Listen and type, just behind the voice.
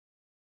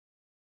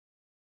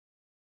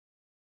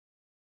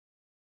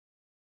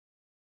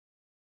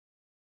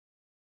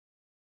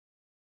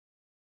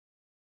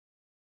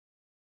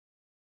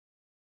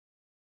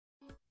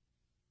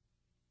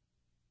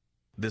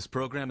This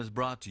program is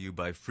brought to you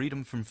by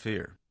Freedom from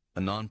Fear, a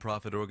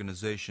nonprofit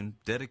organization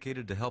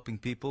dedicated to helping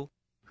people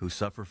who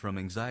suffer from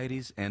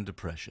anxieties and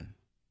depression.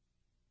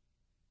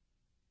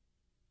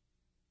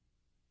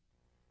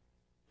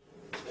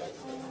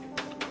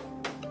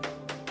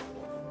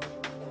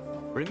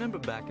 Remember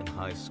back in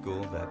high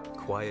school, that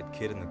quiet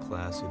kid in the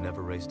class who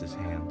never raised his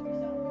hand?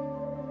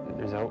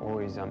 There's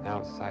always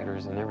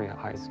outsiders in every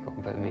high school,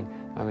 but I mean,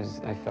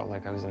 I felt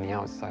like I was on the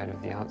outside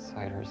of the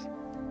outsiders.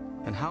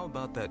 And how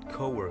about that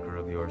coworker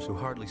of yours who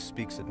hardly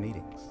speaks at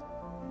meetings?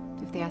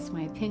 If they ask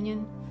my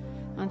opinion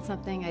on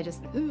something, I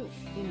just, I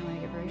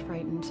get very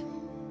frightened.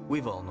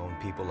 We've all known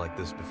people like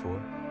this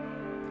before,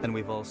 and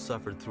we've all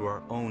suffered through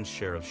our own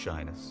share of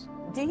shyness.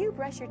 Do you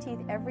brush your teeth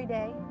every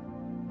day?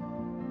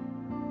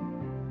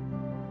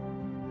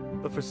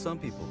 But for some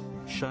people,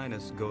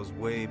 shyness goes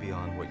way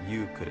beyond what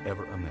you could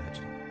ever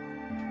imagine.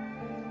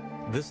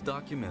 This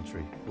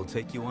documentary will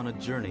take you on a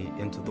journey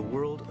into the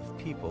world of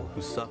people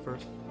who suffer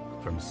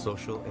from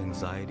social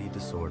anxiety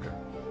disorder,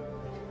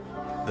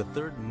 the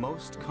third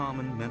most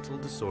common mental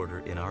disorder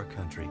in our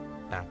country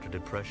after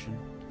depression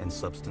and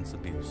substance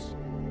abuse.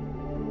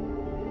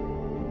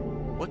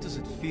 What does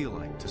it feel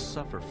like to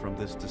suffer from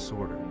this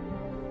disorder?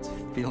 It's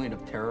a feeling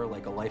of terror,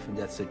 like a life and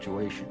death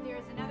situation.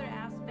 There's another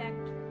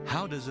aspect.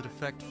 How does it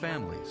affect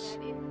families?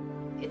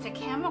 It's a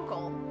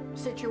chemical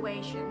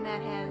situation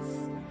that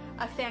has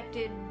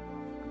affected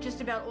just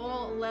about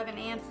all 11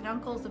 aunts and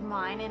uncles of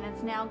mine, and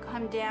it's now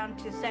come down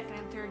to second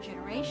and third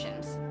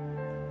generations.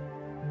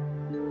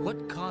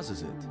 What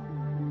causes it?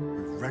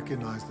 We've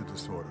recognized the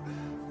disorder.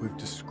 We've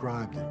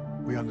described it.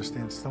 We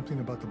understand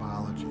something about the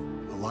biology,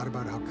 a lot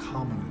about how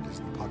common it is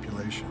in the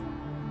population.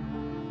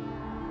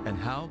 And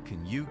how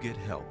can you get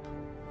help?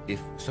 If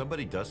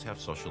somebody does have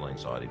social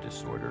anxiety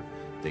disorder,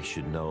 they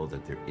should know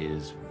that there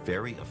is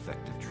very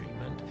effective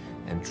treatment,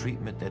 and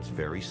treatment that's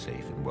very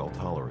safe and well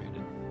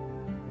tolerated.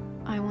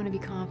 I want to be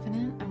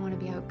confident, I want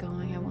to be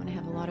outgoing, I want to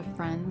have a lot of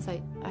friends.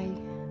 I'd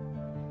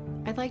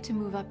like to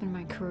move up in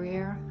my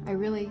career. I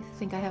really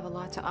think I have a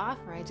lot to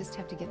offer. I just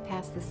have to get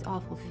past this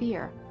awful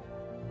fear.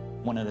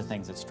 One of the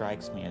things that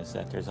strikes me is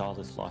that there's all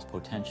this lost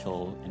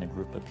potential in a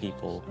group of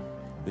people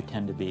who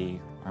tend to be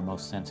our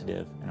most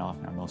sensitive and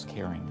often our most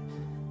caring.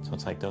 So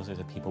it's like those are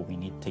the people we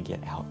need to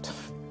get out.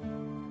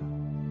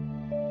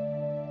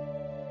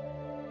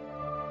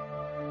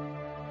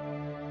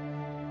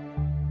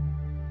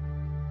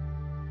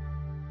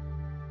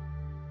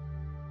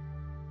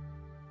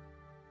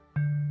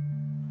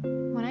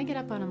 When I get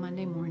up on a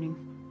Monday morning,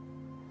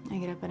 I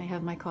get up and I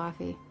have my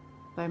coffee,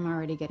 but I'm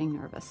already getting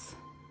nervous.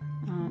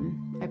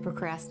 I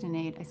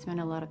procrastinate. I spend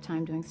a lot of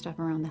time doing stuff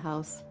around the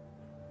house.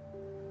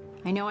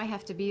 I know I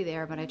have to be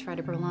there, but I try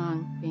to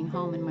prolong being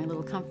home in my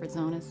little comfort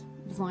zone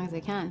as long as I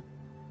can.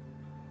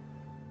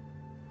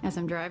 As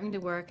I'm driving to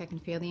work, I can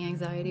feel the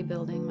anxiety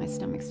building. My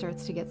stomach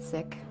starts to get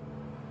sick,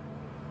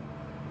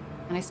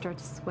 and I start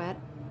to sweat.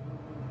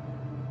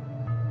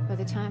 By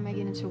the time I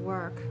get into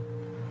work,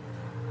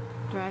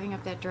 driving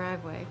up that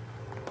driveway,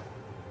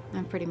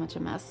 I'm pretty much a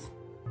mess.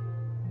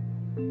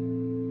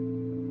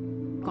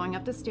 Going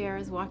up the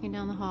stairs, walking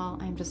down the hall,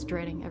 I'm just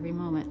dreading every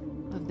moment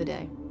of the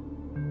day.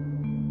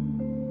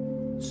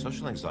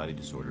 Social anxiety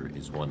disorder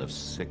is one of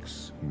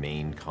 6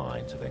 main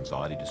kinds of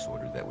anxiety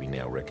disorder that we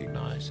now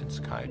recognize in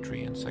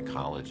psychiatry and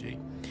psychology.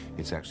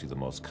 It's actually the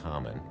most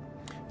common.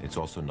 It's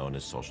also known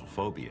as social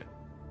phobia.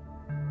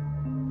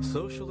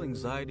 Social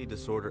anxiety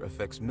disorder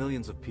affects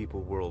millions of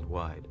people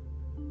worldwide.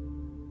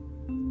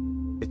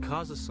 It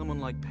causes someone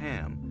like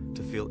Pam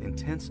to feel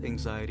intense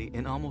anxiety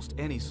in almost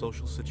any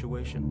social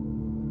situation.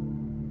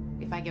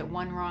 If I get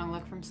one wrong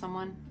look from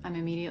someone, I'm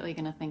immediately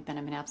going to think that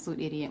I'm an absolute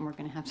idiot and we're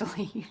going to have to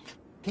leave.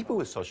 People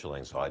with social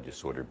anxiety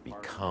disorder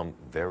become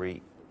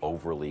very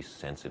overly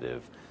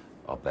sensitive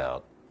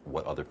about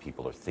what other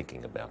people are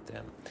thinking about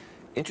them.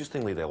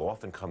 Interestingly, they'll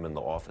often come in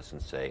the office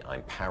and say,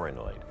 I'm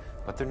paranoid,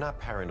 but they're not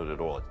paranoid at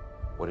all.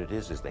 What it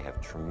is they have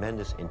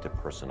tremendous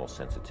interpersonal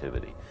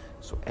sensitivity.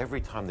 So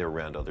every time they're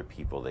around other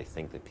people, they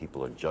think that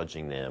people are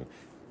judging them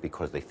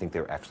because they think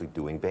they're actually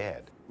doing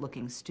bad.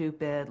 Looking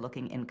stupid,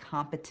 looking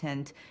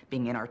incompetent,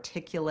 being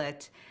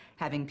inarticulate,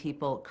 having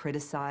people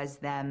criticize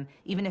them,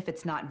 even if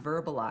it's not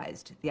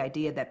verbalized. The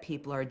idea that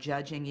people are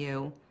judging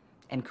you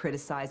and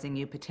criticizing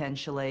you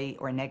potentially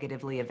or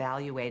negatively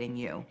evaluating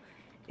you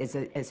is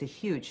a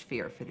huge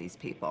fear for these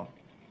people.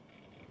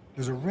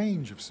 There's a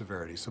range of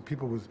severity, so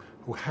people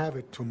who have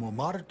it to a more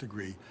moderate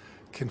degree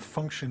can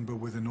function, but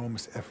with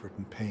enormous effort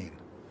and pain.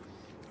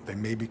 They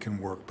maybe can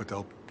work, but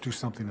they'll do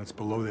something that's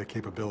below their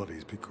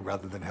capabilities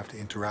rather than have to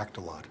interact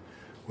a lot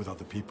with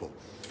other people.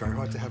 It's very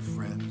hard to have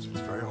friends.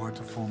 It's very hard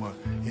to form an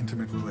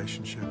intimate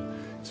relationship.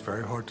 It's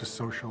very hard to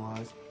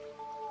socialize.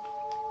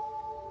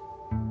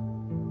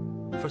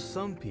 For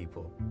some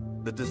people,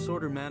 the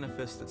disorder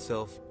manifests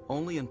itself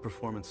only in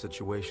performance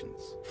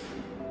situations.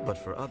 But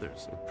for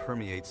others, it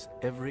permeates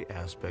every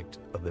aspect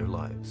of their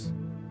lives.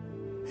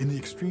 In the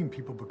extreme,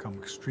 people become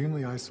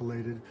extremely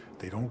isolated.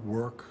 They don't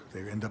work.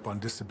 They end up on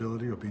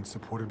disability or being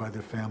supported by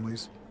their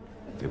families.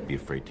 They'd be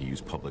afraid to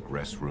use public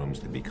restrooms.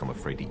 They become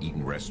afraid to eat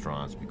in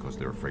restaurants because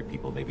they're afraid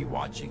people may be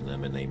watching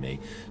them and they may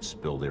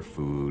spill their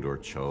food or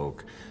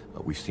choke.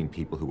 We've seen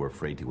people who are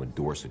afraid to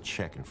endorse a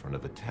check in front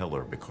of a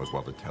teller because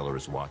while the teller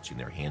is watching,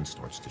 their hand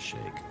starts to shake.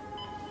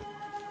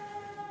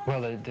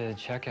 Well, the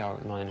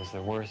checkout line is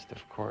the worst,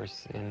 of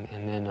course, and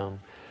then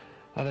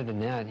other than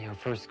that, you know,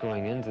 first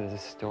going into the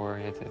store,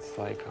 it's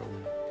like,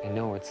 I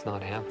know it's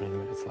not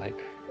happening, but it's like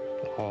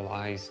all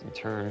eyes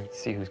turn,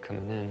 see who's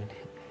coming in,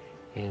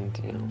 and,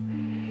 you know,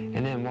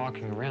 and then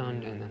walking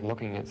around and then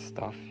looking at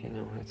stuff, you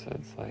know, it's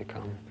like,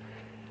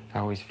 I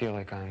always feel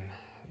like I'm,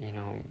 you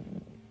know,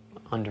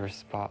 under a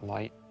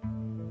spotlight.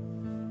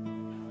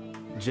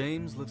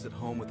 James lives at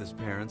home with his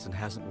parents and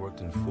hasn't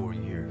worked in 4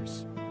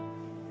 years.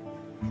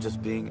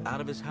 Just being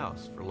out of his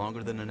house for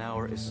longer than an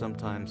hour is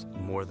sometimes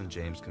more than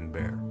James can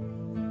bear.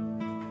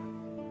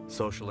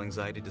 Social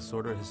anxiety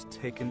disorder has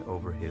taken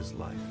over his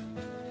life.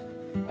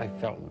 I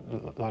felt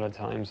a lot of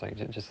times like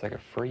just like a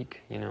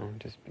freak, you know,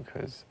 just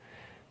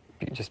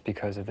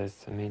because of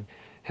this. I mean,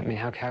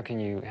 how can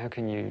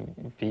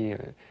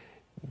you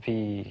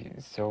be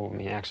so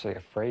actually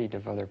afraid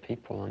of other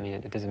people? I mean,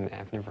 it doesn't.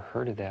 I've never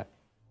heard of that.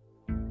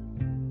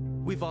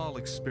 We've all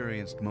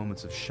experienced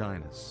moments of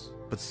shyness,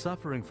 but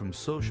suffering from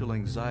social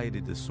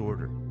anxiety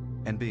disorder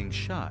and being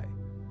shy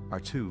are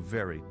two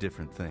very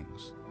different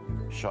things.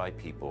 Shy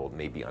people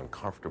may be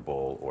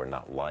uncomfortable or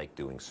not like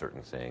doing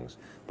certain things,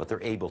 but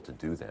they're able to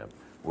do them.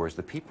 Whereas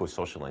the people with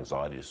social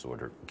anxiety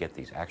disorder get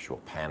these actual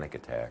panic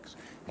attacks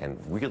and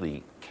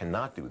really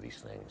cannot do these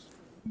things.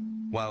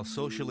 While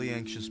socially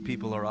anxious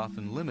people are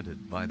often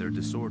limited by their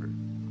disorder,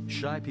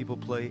 shy people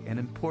play an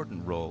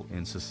important role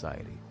in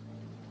society.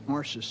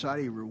 Our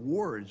society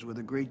rewards with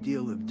a great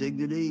deal of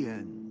dignity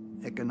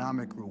and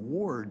economic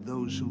reward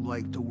those who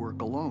like to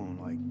work alone,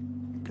 like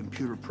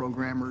computer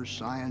programmers,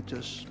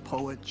 scientists,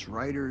 poets,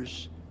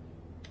 writers.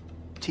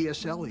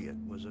 T.S. Eliot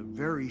was a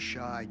very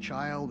shy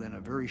child and a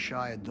very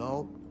shy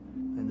adult,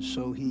 and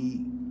so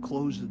he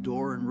closed the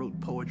door and wrote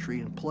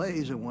poetry and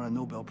plays and won a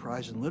Nobel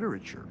Prize in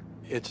Literature.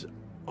 It's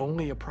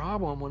only a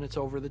problem when it's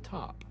over the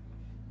top.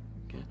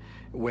 Okay?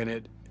 When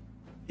it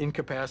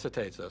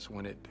incapacitates us,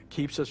 when it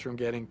keeps us from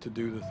getting to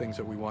do the things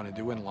that we want to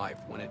do in life,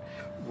 when it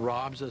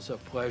robs us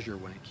of pleasure,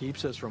 when it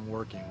keeps us from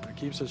working, when it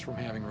keeps us from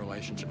having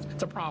relationships,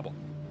 it's a problem.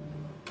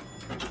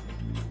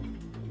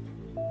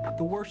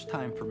 The worst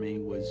time for me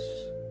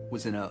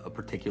was in a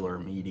particular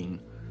meeting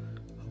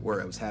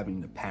where I was having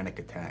the panic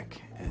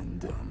attack,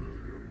 and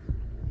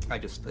I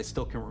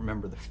still can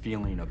remember the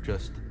feeling of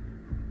just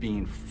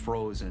being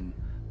frozen.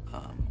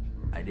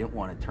 I didn't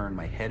want to turn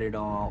my head at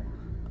all.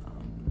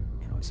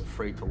 You know, I was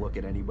afraid to look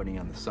at anybody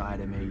on the side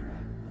of me.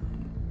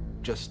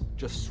 Just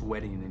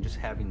sweating and just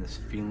having this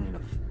feeling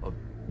of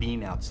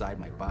being outside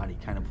my body,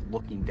 kind of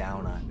looking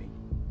down on me.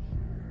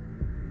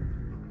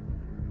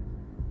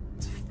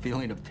 It's a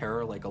feeling of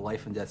terror, like a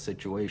life and death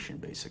situation,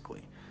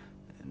 basically.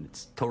 And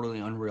it's totally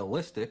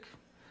unrealistic,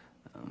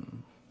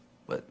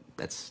 but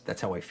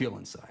that's how I feel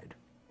inside.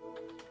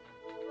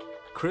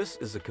 Chris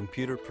is a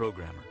computer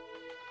programmer.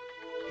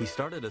 He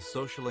started a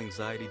social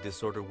anxiety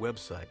disorder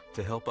website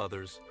to help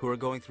others who are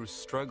going through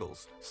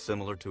struggles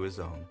similar to his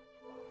own.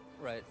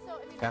 Right.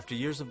 After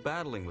years of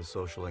battling with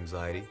social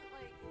anxiety,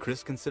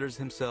 Chris considers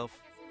himself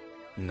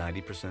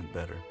 90%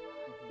 better.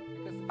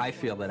 I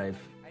feel that I've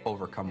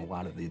overcome a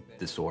lot of the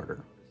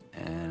disorder,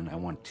 and I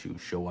want to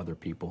show other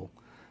people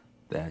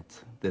that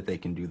they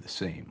can do the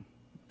same.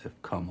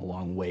 I've come a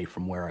long way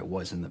from where I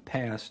was in the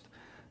past,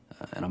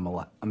 and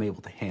I'm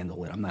able to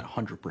handle it. I'm not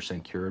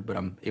 100% cured, but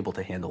I'm able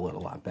to handle it a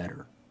lot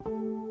better.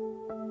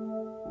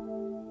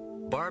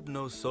 Barb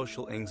knows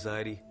social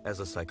anxiety as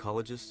a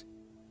psychologist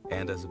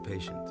and as a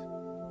patient.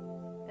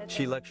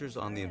 She lectures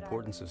on the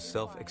importance of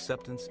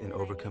self-acceptance in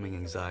overcoming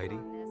anxiety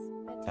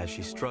as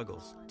she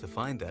struggles to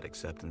find that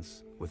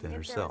acceptance within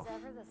herself.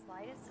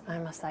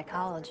 I'm a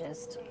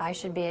psychologist. I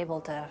should be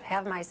able to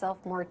have myself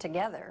more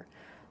together.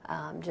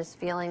 Just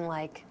feeling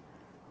like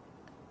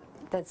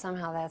that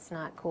somehow that's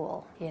not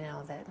cool, you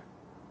know,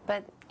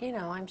 but, you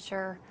know, I'm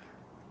sure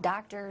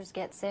doctors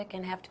get sick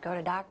and have to go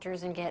to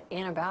doctors and get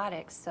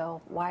antibiotics,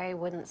 so why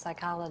wouldn't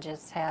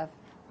psychologists have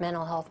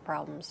mental health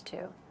problems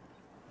too?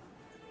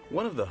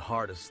 One of the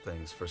hardest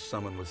things for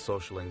someone with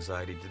social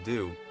anxiety to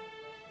do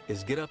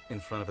is get up in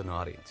front of an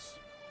audience.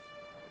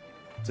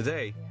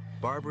 Today,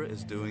 Barbara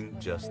is doing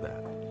just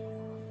that,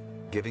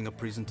 giving a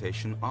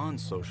presentation on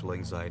social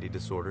anxiety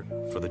disorder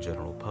for the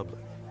general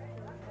public.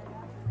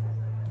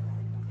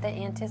 The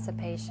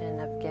anticipation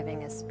of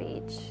giving a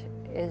speech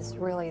is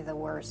really the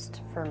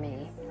worst for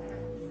me.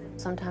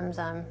 Sometimes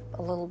I'm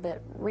a little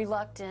bit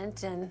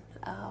reluctant and,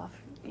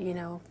 you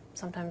know,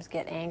 sometimes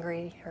get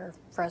angry or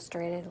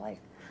frustrated, like,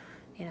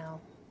 you know,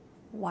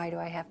 why do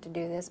I have to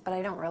do this? But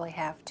I don't really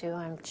have to.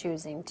 I'm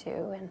choosing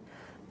to, and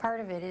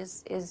part of it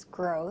is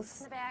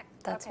growth.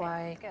 That's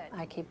why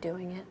I keep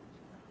doing it.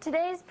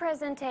 Today's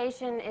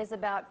presentation is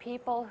about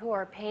people who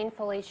are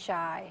painfully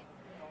shy.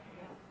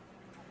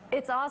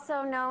 It's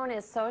also known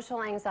as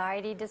social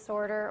anxiety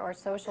disorder or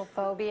social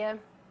phobia.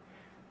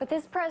 But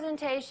this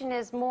presentation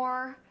is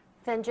more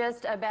than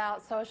just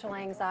about social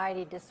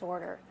anxiety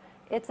disorder.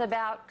 It's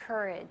about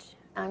courage.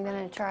 I'm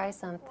going to try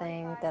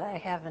something that I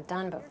haven't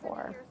done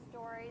before.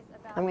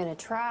 I'm going to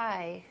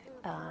try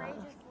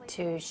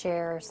to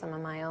share some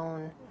of my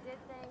own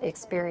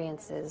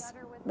experiences,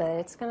 but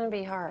it's going to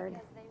be hard.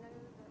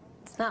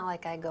 It's not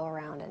like I go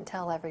around and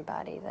tell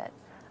everybody that,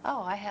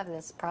 oh, I have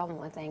this problem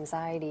with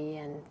anxiety,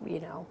 and, you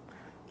know,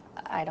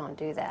 I don't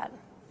do that.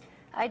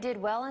 I did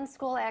well in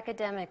school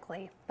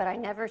academically, but I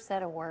never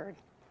said a word.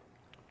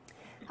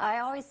 I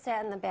always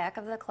sat in the back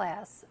of the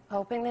class,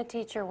 hoping the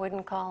teacher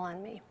wouldn't call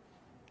on me.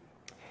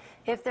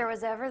 If there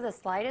was ever the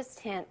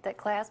slightest hint that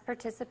class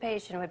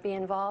participation would be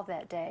involved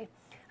that day,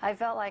 I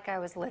felt like I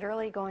was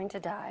literally going to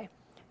die.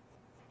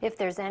 If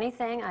there's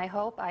anything I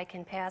hope I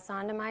can pass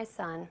on to my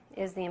son,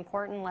 is the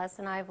important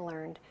lesson I've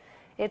learned.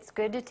 It's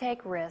good to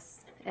take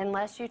risks,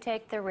 unless you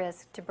take the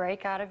risk to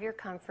break out of your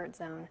comfort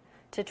zone,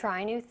 to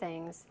try new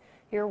things.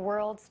 Your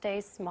world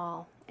stays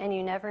small, and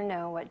you never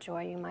know what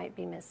joy you might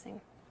be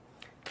missing.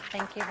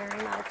 Thank you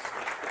very much.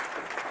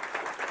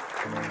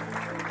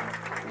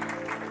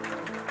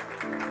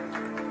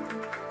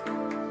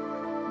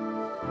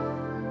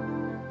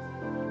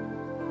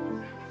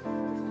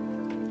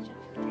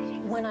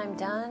 When I'm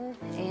done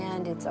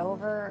and it's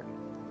over,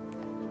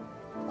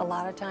 a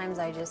lot of times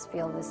I just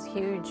feel this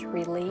huge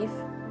relief.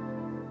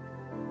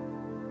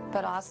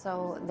 But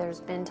also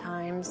there's been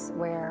times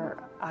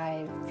where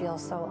I feel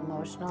so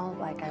emotional,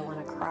 like I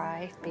want to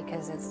cry,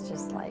 because it's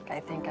just like I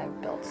think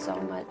I've built so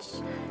much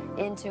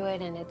into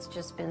it, and it's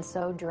just been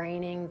so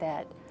draining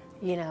that,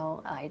 you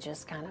know, I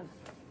just kind of,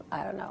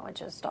 I don't know, it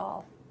just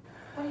all.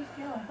 What do you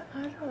feel?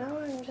 I don't know,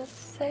 I'm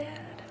just sad.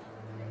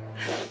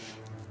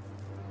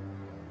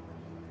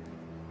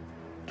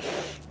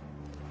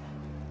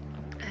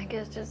 I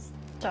guess just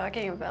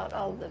talking about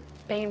all the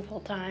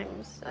painful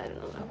times, I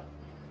don't know.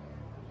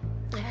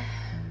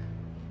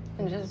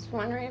 I'm just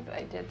wondering if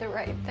I did the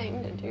right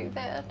thing to do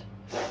that.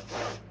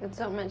 It's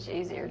so much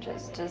easier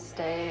just to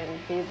stay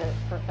and be the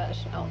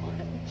professional.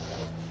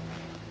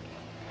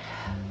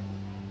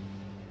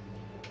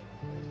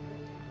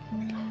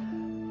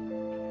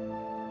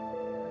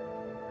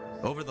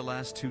 Over the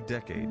last 2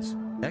 decades,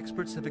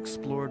 experts have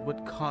explored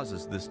what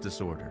causes this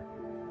disorder.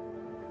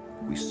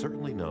 We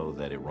certainly know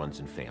that it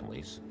runs in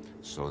families,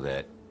 so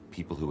that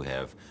people who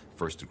have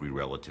first-degree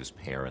relatives,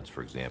 parents,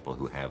 for example,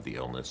 who have the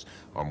illness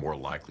are more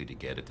likely to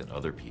get it than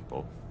other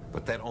people.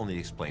 But that only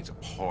explains a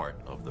part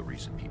of the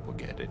reason people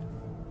get it.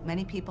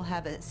 Many people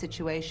have a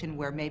situation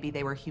where maybe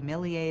they were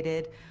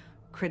humiliated,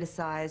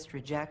 criticized,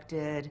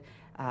 rejected,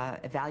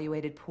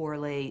 evaluated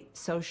poorly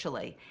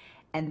socially,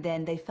 and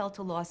then they felt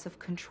a loss of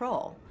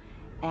control,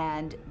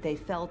 and they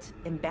felt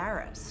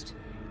embarrassed,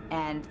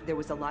 and there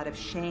was a lot of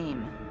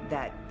shame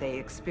that they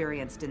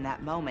experienced in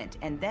that moment.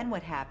 And then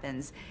what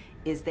happens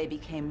is they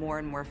became more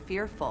and more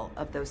fearful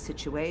of those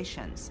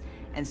situations.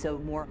 And so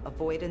more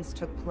avoidance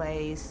took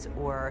place,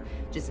 or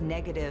just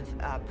negative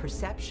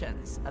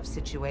perceptions of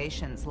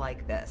situations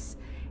like this.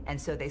 And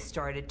so they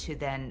started to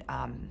then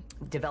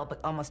develop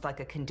almost like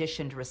a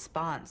conditioned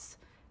response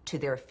to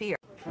their fear.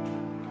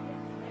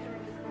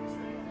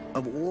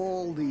 Of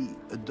all the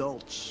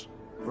adults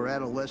or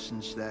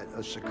adolescents that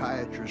a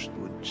psychiatrist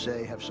would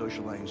say have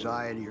social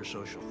anxiety or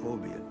social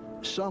phobia,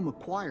 some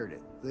acquired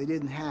it. They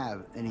didn't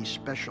have any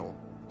special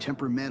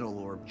temperamental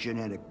or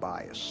genetic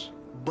bias,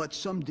 but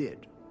some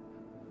did.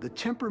 The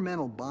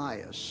temperamental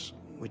bias,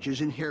 which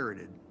is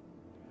inherited,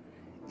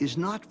 is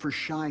not for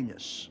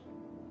shyness.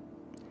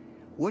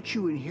 What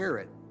you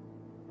inherit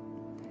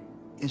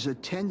is a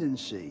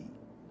tendency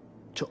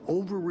to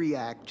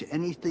overreact to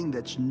anything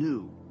that's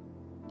new,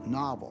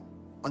 novel,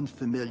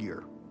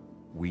 unfamiliar.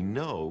 We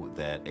know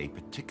that a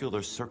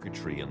particular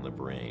circuitry in the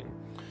brain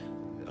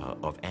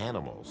of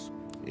animals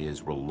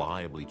is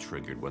reliably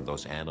triggered when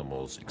those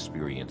animals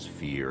experience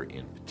fear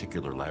in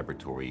particular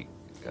laboratory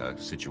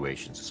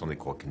situations, something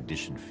called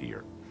conditioned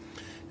fear.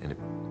 And it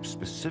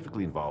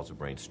specifically involves a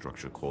brain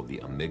structure called the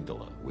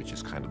amygdala, which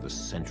is kind of the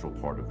central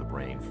part of the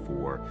brain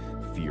for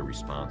fear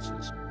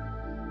responses.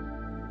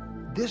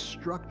 This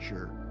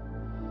structure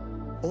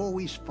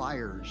always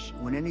fires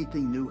when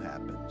anything new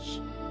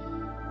happens.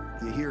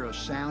 You hear a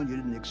sound you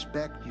didn't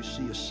expect, you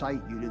see a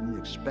sight you didn't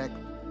expect,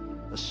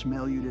 a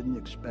smell you didn't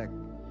expect.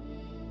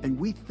 And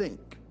we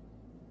think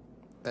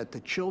that the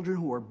children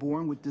who are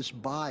born with this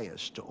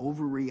bias to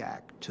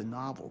overreact to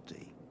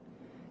novelty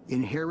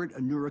inherit a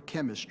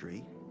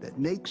neurochemistry that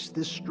makes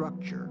this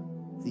structure,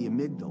 the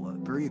amygdala,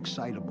 very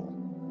excitable.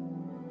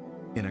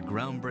 In a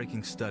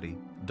groundbreaking study,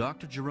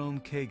 Dr. Jerome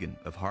Kagan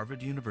of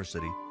Harvard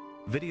University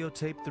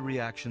videotaped the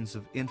reactions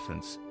of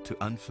infants to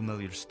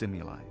unfamiliar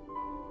stimuli.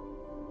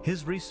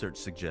 His research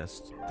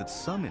suggests that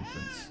some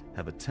infants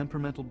have a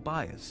temperamental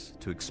bias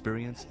to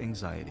experience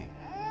anxiety.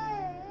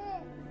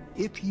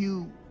 If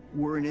you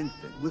were an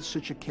infant with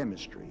such a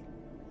chemistry,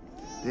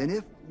 then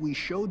if we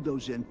showed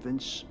those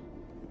infants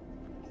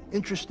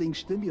interesting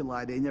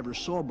stimuli they never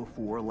saw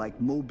before, like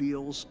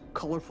mobiles,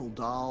 colorful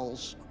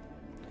dolls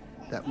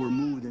that were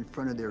moved in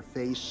front of their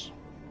face,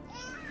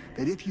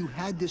 that if you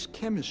had this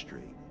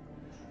chemistry,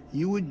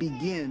 you would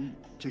begin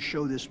to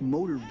show this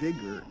motor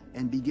vigor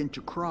and begin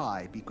to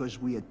cry because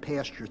we had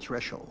passed your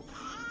threshold.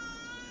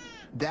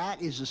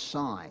 That is a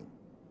sign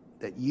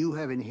that you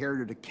have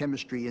inherited a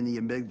chemistry in the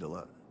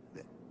amygdala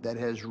that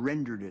has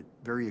rendered it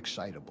very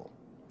excitable.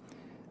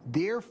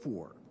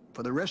 Therefore,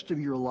 for the rest of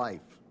your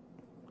life,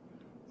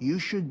 you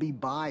should be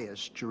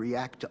biased to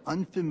react to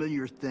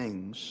unfamiliar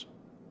things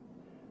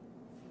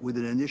with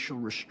an initial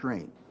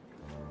restraint.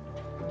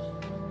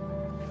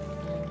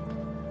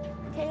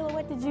 Kayla,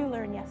 what did you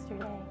learn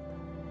yesterday?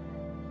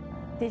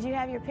 Did you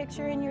have your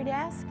picture in your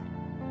desk?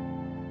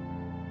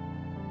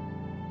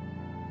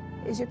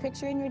 Is your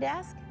picture in your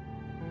desk?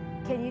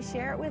 Can you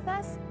share it with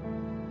us?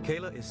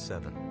 Kayla is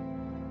 7.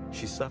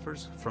 She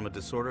suffers from a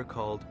disorder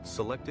called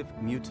selective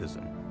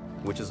mutism,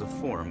 which is a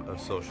form of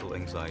social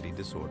anxiety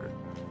disorder.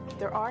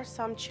 There are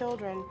some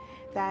children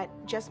that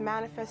just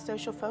manifest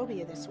social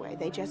phobia this way.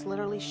 They just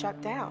literally shut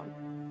down.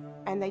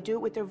 And they do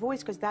it with their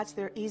voice because that's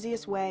their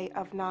easiest way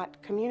of not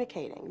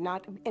communicating,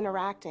 not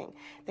interacting.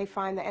 They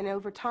find that, and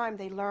over time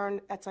they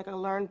learn, that's like a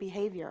learned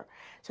behavior.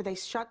 So they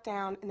shut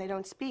down and they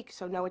don't speak,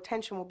 so no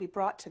attention will be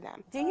brought to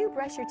them. Do you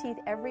brush your teeth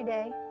every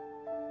day?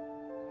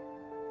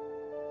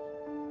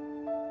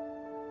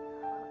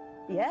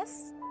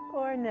 Yes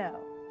or no?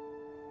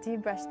 Do you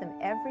brush them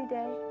every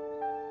day?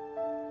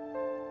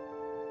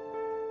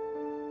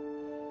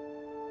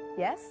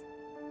 Yes?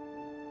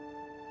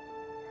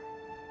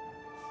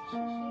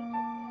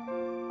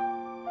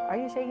 Are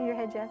you shaking your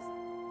head, Jess?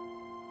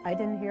 I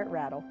didn't hear it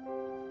rattle.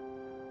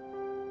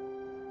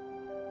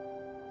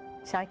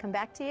 Shall I come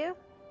back to you?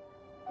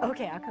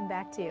 Okay, I'll come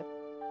back to you.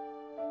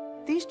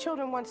 These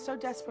children want so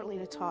desperately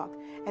to talk,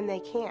 and they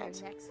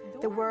can't.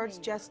 The words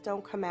just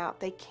don't come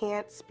out. They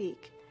can't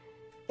speak.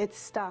 It's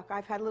stuck.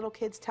 I've had little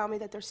kids tell me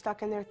that they're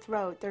stuck in their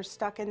throat, they're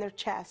stuck in their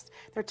chest,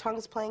 their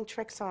tongue's playing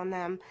tricks on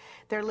them,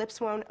 their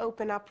lips won't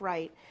open up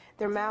right,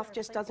 their mouth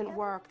just doesn't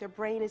work, their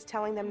brain is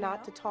telling them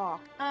not to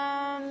talk.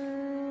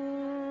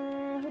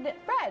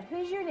 Brad,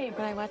 who's your neighbor?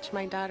 When I watch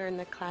my daughter in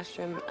the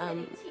classroom,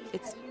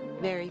 it's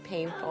very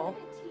painful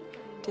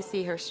to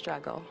see her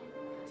struggle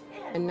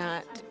and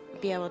not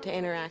be able to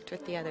interact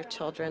with the other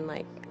children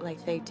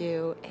like they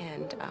do,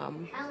 and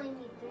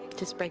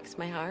just breaks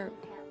my heart.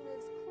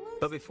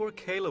 But before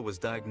Kayla was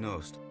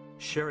diagnosed,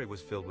 Sherry was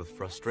filled with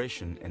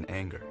frustration and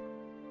anger.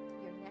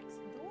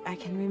 I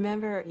can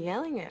remember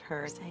yelling at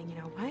her, saying,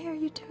 why are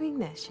you doing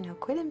this?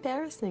 Quit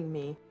embarrassing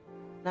me.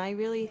 And I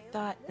really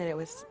thought that it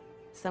was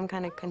some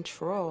kind of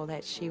control,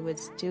 that she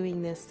was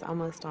doing this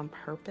almost on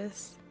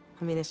purpose.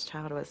 I mean, this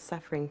child was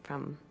suffering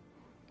from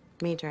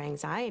major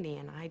anxiety,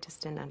 and I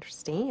just didn't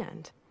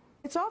understand.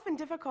 It's often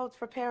difficult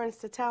for parents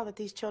to tell that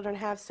these children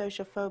have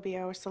social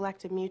phobia or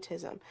selective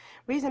mutism.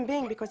 Reason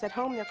being because at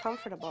home they're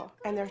comfortable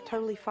and they're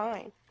totally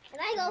fine. And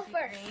I go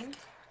first.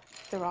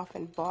 They're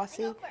often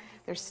bossy,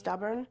 they're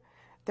stubborn,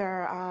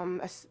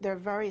 they're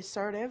very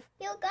assertive.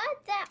 You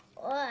got that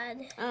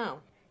one. Oh.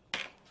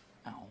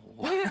 Oh.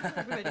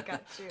 Everybody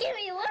got you. Give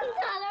me $1.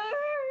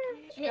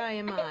 Which guy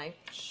am I?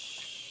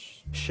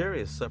 Sherry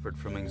has suffered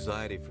from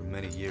anxiety for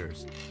many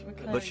years,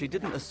 but she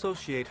didn't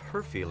associate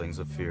her feelings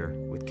of fear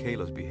with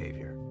Kayla's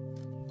behavior.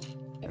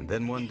 And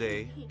then one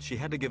day, she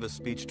had to give a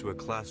speech to a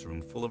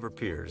classroom full of her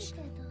peers,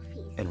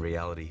 and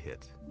reality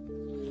hit.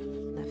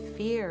 The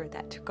fear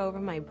that took over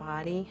my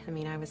body, I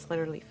mean, I was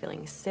literally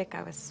feeling sick,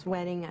 I was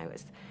sweating,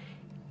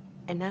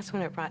 and that's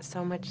when it brought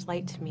so much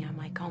light to me. I'm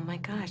like, oh my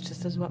gosh,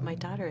 this is what my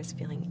daughter is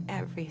feeling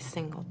every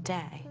single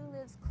day.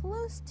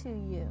 Close to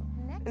you.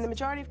 In the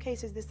majority of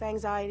cases, this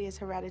anxiety is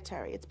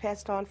hereditary. It's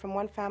passed on from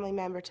one family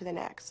member to the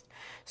next.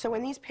 So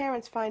when these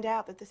parents find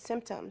out that the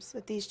symptoms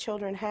that these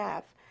children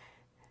have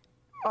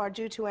are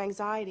due to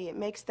anxiety, it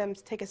makes them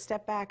take a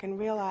step back and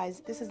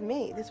realize, this is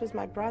me, this was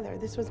my brother,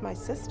 this was my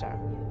sister.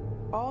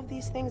 All of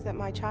these things that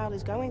my child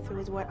is going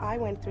through is what I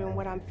went through and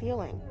what I'm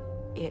feeling.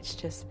 It's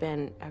just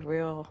been a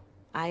real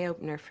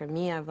eye-opener for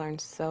me. I've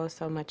learned so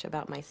much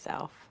about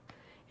myself.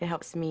 It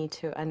helps me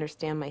to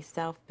understand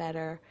myself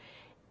better.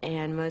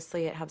 And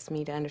mostly it helps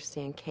me to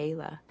understand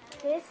Kayla.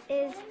 This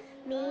is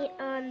me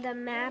on the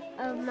map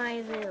of my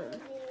room.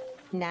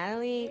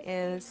 Natalie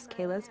is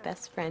Kayla's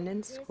best friend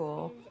in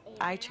school.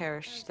 I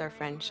cherish their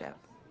friendship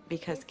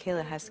because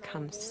Kayla has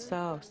come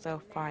so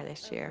far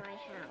this year.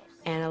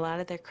 And a lot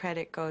of the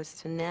credit goes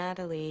to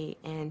Natalie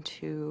and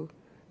to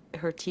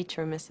her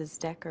teacher, Mrs.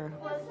 Decker.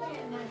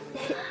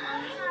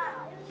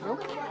 All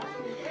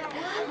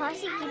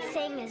she keeps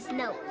saying is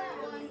no.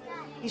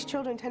 These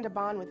children tend to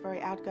bond with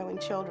very outgoing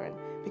children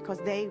because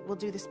they will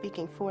do the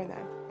speaking for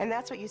them. And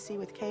that's what you see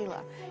with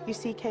Kayla. You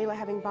see Kayla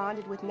having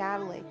bonded with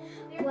Natalie.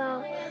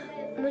 Well,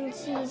 when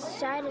she's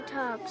shy to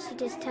talk, she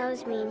just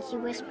tells me and she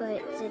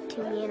whispers it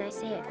to me and I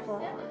say it for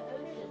her.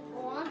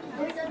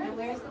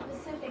 Where's the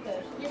Pacific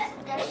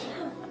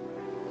Ocean?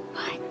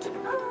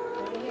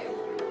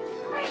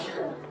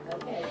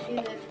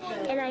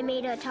 And I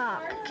made her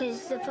talk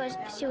because the first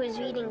she was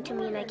reading to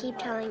me and I keep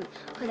telling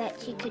her that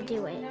she could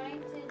do it.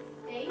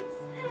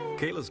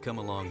 Kayla's come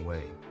a long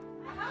way.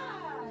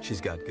 She's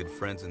got good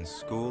friends in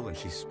school and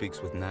she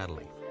speaks with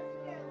Natalie.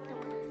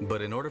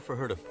 But in order for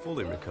her to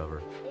fully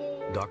recover,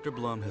 Dr.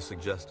 Blum has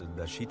suggested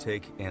that she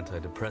take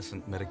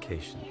antidepressant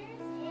medication.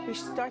 We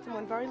should start them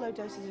on very low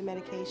doses of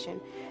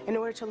medication in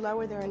order to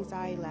lower their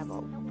anxiety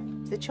level.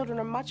 The children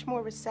are much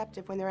more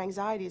receptive when their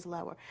anxiety is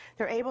lower.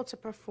 They're able to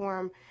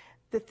perform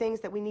the things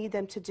that we need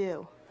them to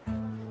do.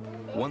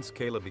 Once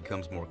Kayla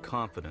becomes more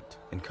confident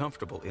and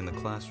comfortable in the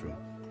classroom,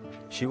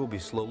 she will be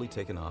slowly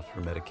taken off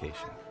her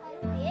medication.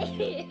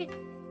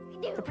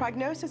 The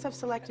prognosis of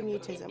selective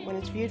mutism, when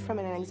it's viewed from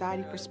an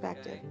anxiety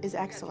perspective, is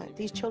excellent.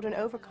 These children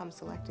overcome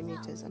selective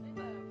mutism.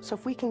 So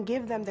if we can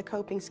give them the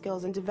coping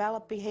skills and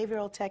develop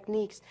behavioral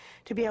techniques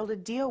to be able to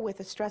deal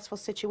with a stressful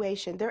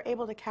situation, they're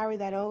able to carry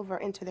that over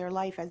into their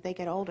life as they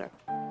get older.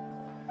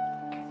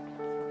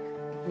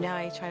 Now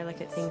I try to look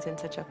at things in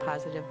such a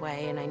positive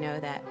way, and I know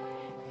that,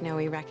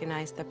 we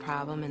recognize the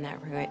problem and that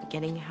we're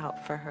getting help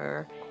for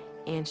her,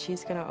 and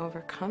she's going to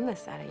overcome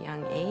this at a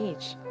young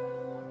age.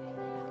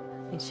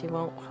 And she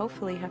won't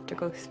hopefully have to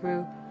go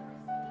through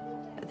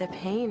the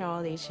pain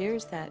all these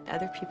years that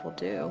other people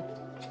do.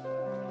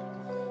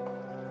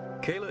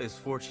 Kayla is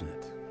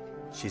fortunate.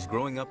 She's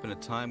growing up in a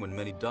time when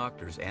many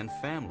doctors and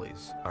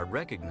families are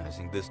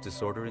recognizing this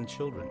disorder in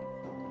children.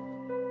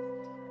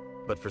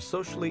 But for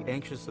socially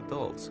anxious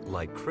adults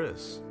like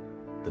Chris,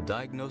 the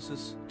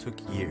diagnosis took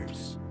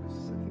years.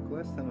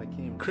 Last time I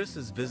came, Chris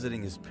is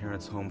visiting his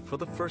parents' home for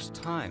the first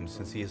time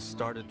since he has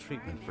started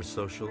treatment for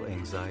social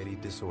anxiety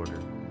disorder.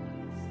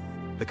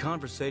 The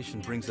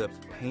conversation brings up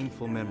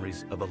painful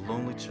memories of a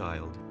lonely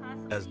child,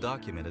 as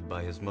documented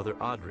by his mother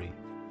Audrey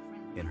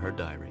in her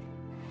diary.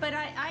 But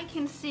I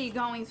can see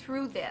going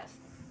through this,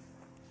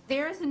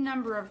 there's a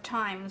number of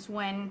times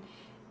when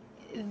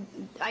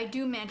I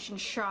do mention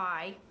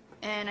shy,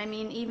 and I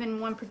mean even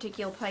one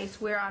particular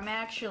place where I'm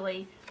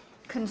actually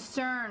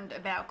concerned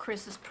about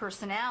Chris's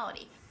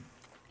personality.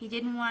 He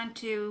didn't want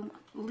to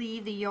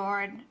leave the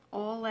yard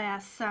all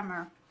last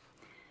summer.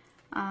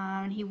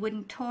 He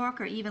wouldn't talk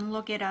or even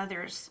look at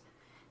others.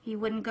 He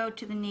wouldn't go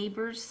to the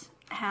neighbors'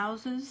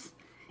 houses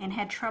and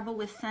had trouble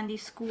with Sunday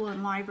school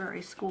and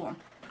library school.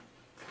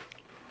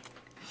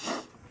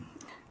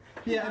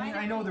 Yeah, I mean,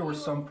 I know there were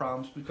some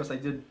problems because I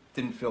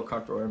didn't feel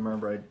comfortable. I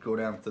remember I'd go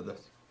down to the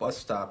bus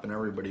stop and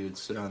everybody would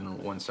sit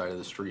on one side of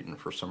the street, and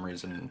for some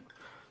reason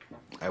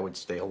I would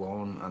stay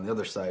alone on the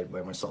other side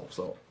by myself.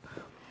 So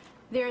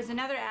there's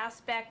another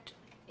aspect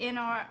in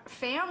our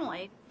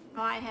family.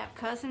 I have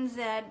cousins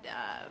that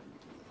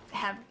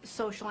have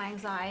social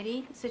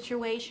anxiety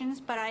situations,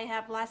 but I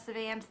have lots of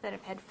aunts that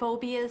have had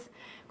phobias.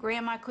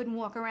 Grandma couldn't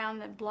walk around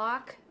the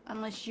block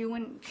unless you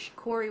and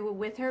Corey were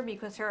with her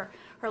because her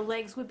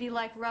legs would be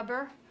like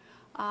rubber.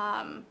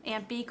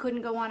 Aunt B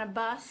couldn't go on a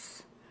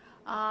bus.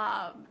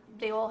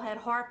 They all had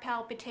heart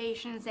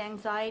palpitations,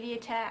 anxiety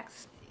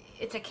attacks.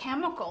 It's a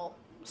chemical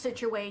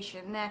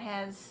situation that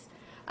has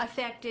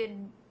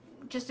affected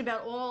just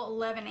about all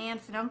 11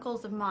 aunts and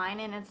uncles of mine,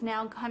 and it's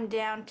now come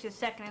down to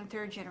second and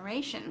third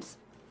generations.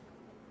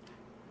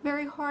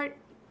 Very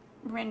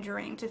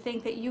heart-rendering to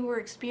think that you were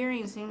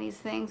experiencing these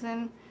things,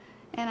 and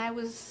I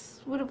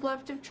would have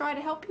loved to try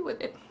to help you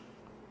with it.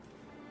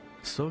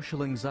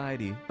 Social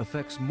anxiety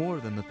affects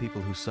more than the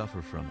people who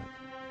suffer from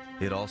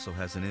it. It also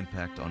has an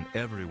impact on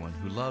everyone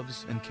who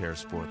loves and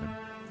cares for them.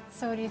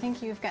 So do you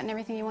think you've gotten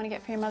everything you want to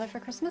get for your mother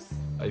for Christmas?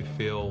 I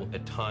feel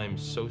at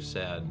times so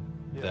sad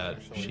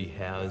that she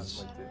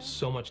has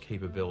so much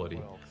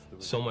capability,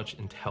 so much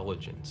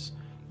intelligence,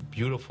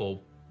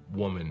 beautiful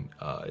woman,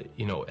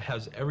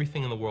 has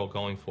everything in the world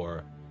going for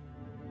her,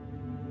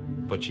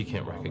 but she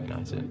can't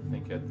recognize it. I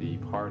think at the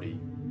party,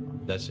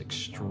 that's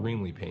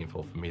extremely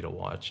painful for me to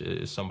watch.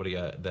 Is somebody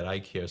that I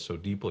care so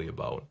deeply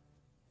about.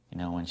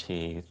 When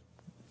she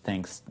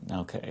thinks,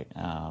 okay,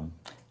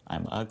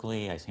 I'm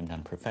ugly, I seemed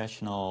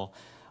unprofessional,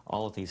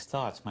 all of these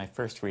thoughts, my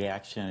first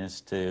reaction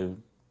is to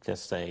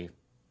just say,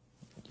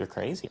 you're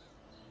crazy.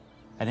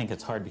 I think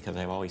it's hard because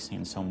I've always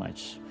seen so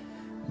much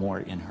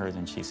more in her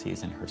than she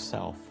sees in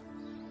herself.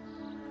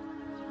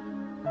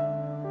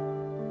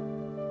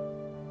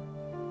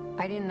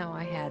 I didn't know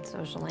I had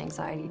social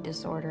anxiety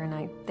disorder, and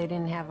they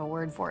didn't have a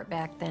word for it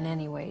back then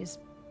anyways.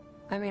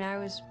 I mean, I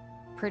was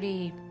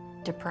pretty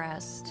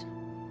depressed,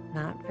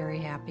 not very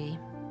happy.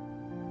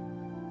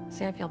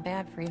 See, I feel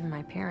bad for even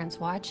my parents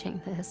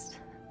watching this.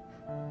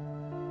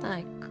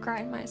 I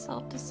cried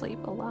myself to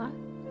sleep a lot.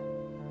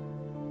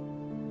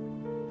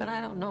 But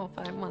I don't know if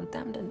I want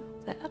them to know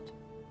that.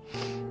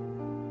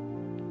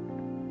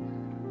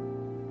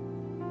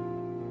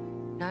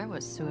 I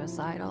was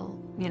suicidal,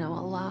 a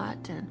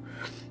lot, and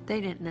they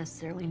didn't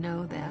necessarily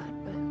know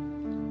that, but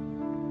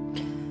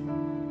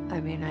I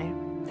mean, I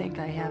think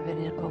I have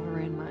it over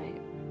in my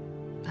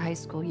high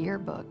school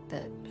yearbook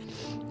that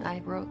I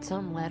wrote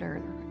some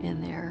letter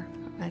in there.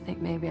 I think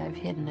maybe I've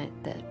hidden it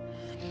that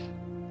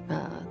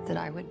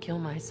I would kill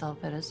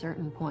myself at a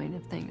certain point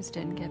if things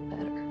didn't get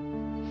better.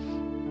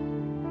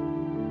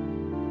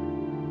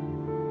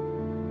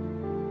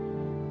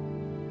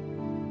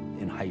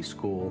 in high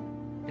school,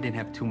 I didn't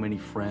have too many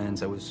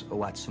friends. I was a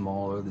lot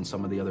smaller than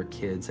some of the other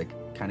kids. I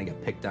kind of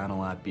got picked on a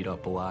lot, beat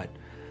up a lot.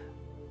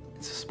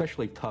 It's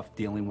especially tough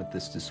dealing with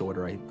this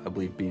disorder, I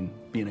believe,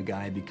 being a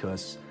guy,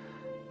 because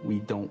we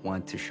don't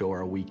want to show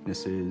our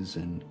weaknesses,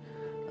 and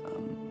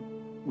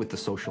with the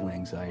social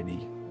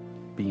anxiety,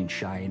 being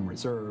shy and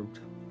reserved,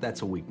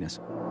 that's a weakness.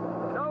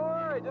 Don't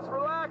worry, just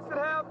relax and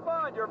have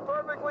fun. You're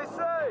perfectly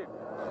safe.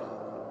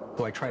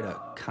 So I try to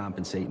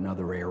compensate in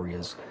other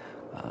areas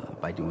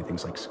by doing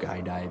things like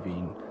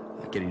skydiving,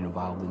 getting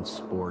involved in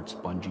sports,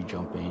 bungee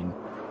jumping.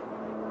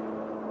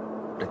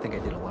 I think I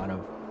did a lot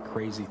of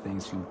crazy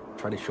things to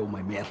try to show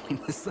my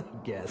manliness, I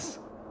guess.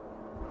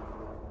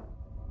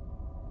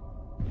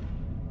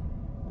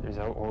 There's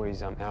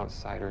always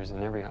outsiders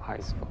in every high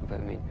school, but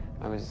I mean,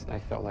 I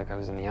felt like I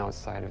was on the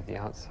outside of the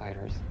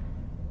outsiders,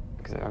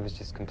 because I was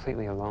just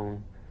completely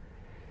alone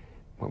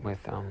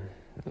with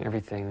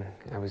everything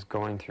I was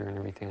going through and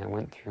everything I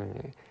went through.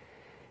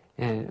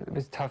 And it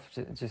was tough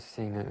just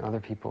seeing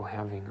other people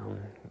having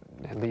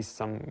at least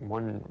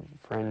one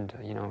friend,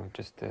 you know,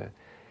 just to,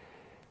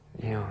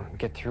 you know,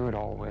 get through it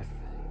all with.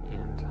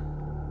 And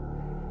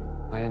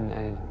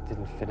I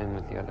didn't fit in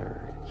with the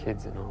other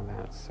kids and all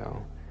that,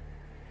 so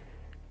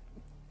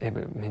I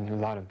mean, a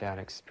lot of bad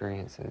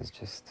experiences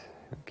just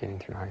getting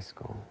through high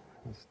school.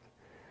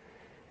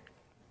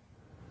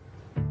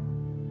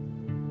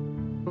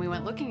 When we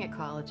went looking at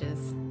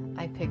colleges,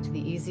 I picked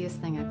the easiest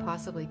thing I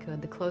possibly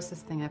could, the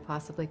closest thing I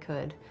possibly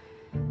could,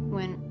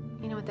 when,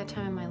 you know, at that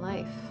time in my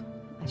life,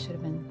 I should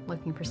have been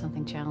looking for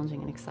something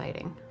challenging and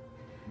exciting.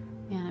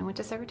 And I went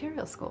to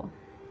secretarial school.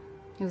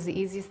 It was the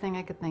easiest thing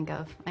I could think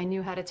of. I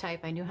knew how to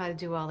type, I knew how to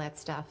do all that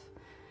stuff.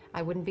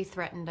 I wouldn't be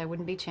threatened, I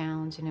wouldn't be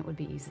challenged, and it would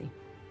be easy.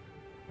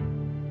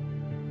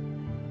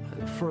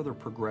 I further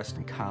progressed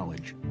in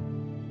college.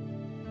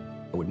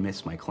 I would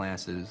miss my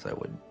classes.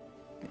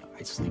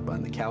 I'd sleep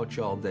on the couch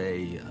all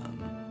day.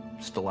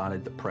 Just a lot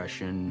of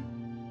depression.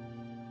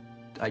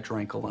 I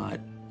drank a lot.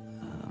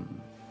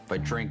 If I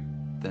drink,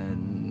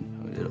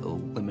 then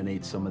it'll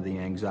eliminate some of the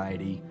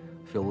anxiety.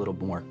 Feel a little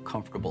more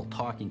comfortable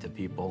talking to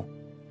people.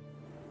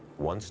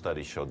 One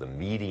study showed the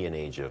median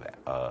age of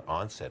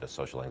onset of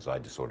social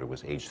anxiety disorder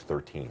was age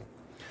 13.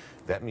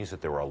 That means that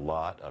there are a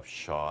lot of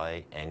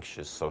shy,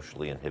 anxious,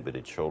 socially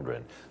inhibited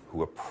children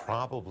who are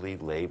probably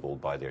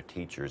labeled by their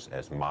teachers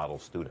as model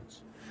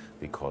students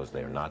because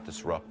they're not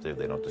disruptive,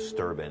 they don't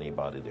disturb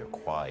anybody, they're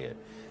quiet.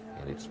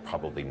 And it's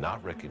probably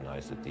not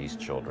recognized that these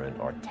children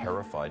are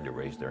terrified to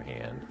raise their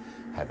hand,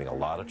 having a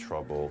lot of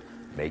trouble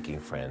making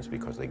friends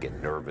because they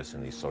get nervous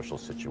in these social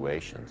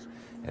situations.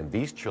 And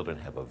these children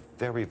have a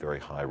very, very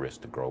high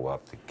risk to grow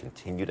up, to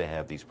continue to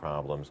have these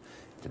problems,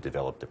 to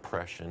develop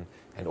depression,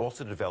 and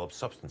also to develop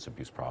substance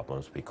abuse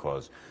problems,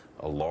 because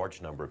a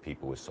large number of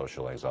people with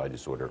social anxiety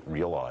disorder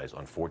realize,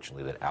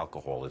 unfortunately, that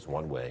alcohol is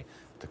one way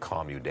to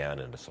calm you down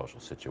in a social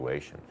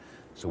situation.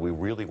 So we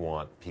really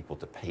want people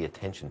to pay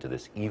attention to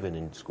this, even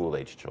in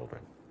school-age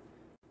children.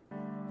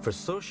 For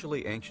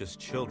socially anxious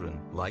children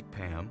like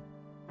Pam,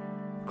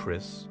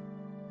 Chris,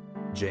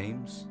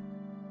 James,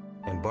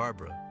 and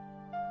Barbara,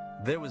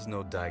 there was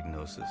no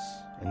diagnosis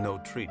and no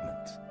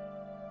treatment.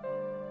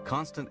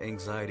 Constant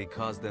anxiety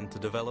caused them to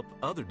develop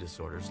other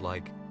disorders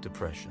like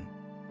depression.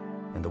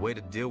 And the way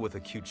to deal with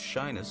acute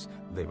shyness,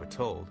 they were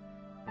told,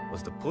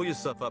 was to pull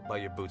yourself up by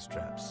your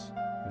bootstraps.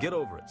 Get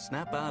over it,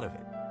 snap out of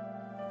it.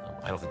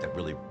 I don't think that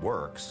really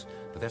works,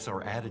 but that's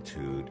our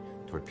attitude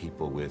toward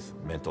people with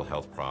mental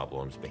health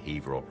problems,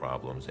 behavioral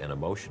problems, and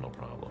emotional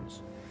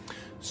problems.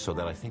 So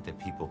that I think that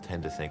people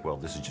tend to think, well,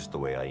 this is just the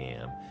way I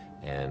am,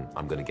 and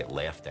I'm going to get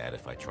laughed at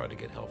if I try to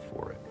get help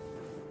for it.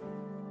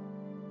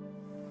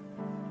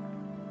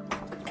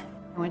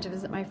 I went to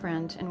visit my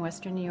friend in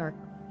Western New York,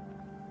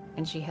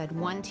 and she had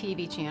one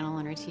TV channel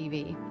on her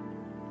TV.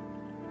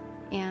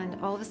 And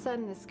all of a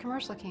sudden, this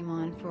commercial came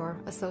on for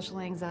a social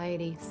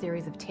anxiety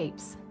series of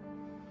tapes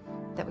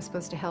that was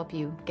supposed to help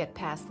you get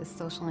past this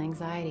social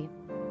anxiety.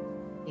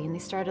 And they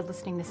started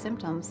listing the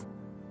symptoms.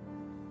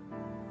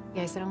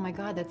 I said, oh my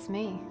God, that's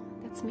me.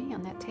 That's me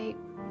on that tape.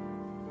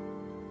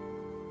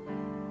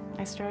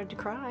 I started to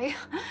cry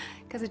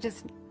because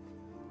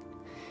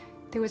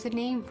there was a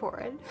name for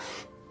it.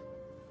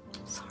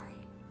 I'm sorry.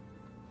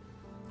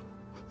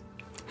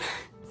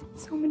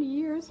 So many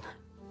years.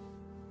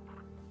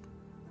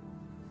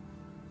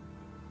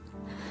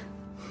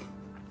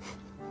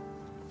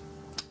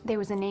 There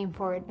was a name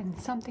for it, and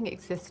something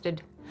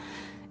existed.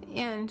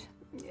 And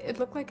it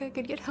looked like I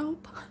could get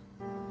help.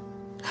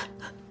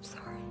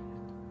 Sorry.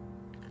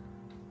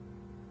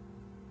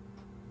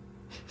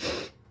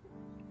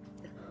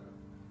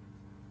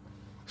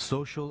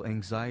 Social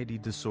anxiety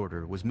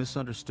disorder was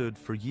misunderstood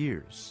for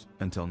years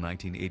until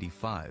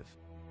 1985,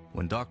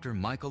 when Dr.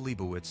 Michael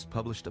Leibowitz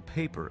published a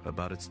paper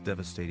about its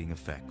devastating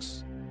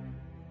effects.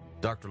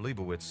 Dr.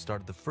 Leibowitz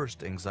started the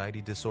first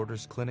anxiety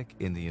disorders clinic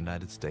in the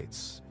United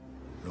States.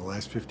 In the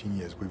last 15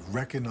 years, we've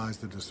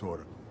recognized the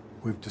disorder.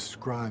 We've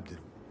described it.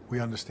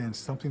 We understand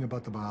something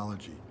about the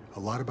biology, a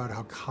lot about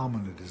how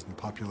common it is in the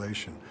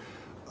population.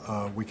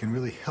 We can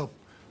really help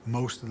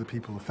most of the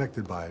people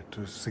affected by it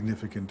to a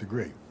significant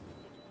degree.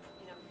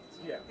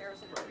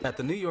 At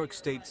the New York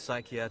State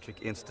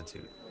Psychiatric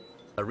Institute,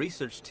 a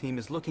research team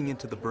is looking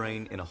into the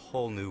brain in a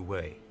whole new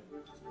way.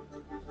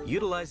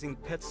 Utilizing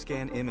PET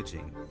scan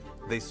imaging,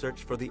 they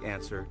search for the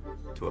answer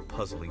to a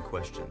puzzling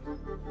question.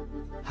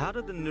 How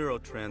do the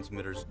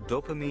neurotransmitters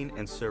dopamine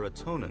and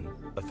serotonin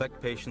affect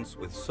patients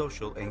with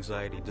social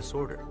anxiety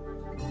disorder?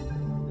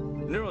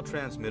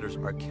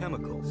 Neurotransmitters are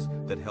chemicals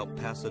that help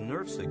pass a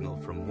nerve signal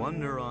from one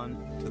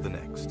neuron to the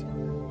next.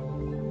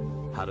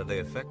 How do they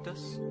affect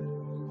us?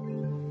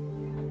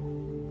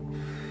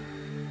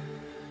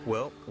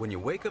 Well, when you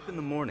wake up in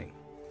the morning,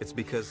 it's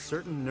because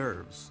certain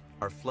nerves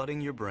are flooding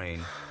your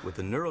brain with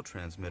the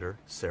neurotransmitter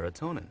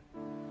serotonin.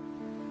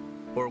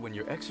 Or when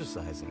you're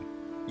exercising,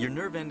 your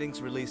nerve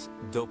endings release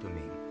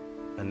dopamine,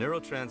 a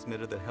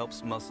neurotransmitter that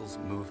helps muscles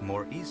move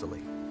more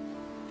easily.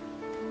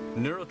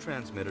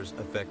 Neurotransmitters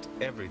affect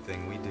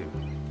everything we do,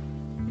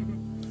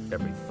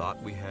 every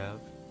thought we have,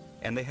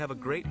 and they have a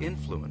great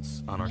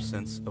influence on our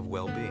sense of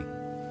well-being.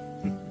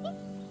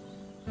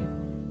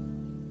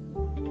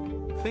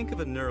 Think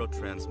of a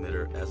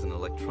neurotransmitter as an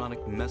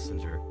electronic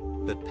messenger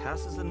that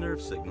passes a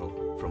nerve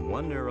signal from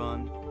one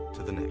neuron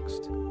to the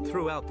next,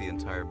 throughout the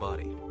entire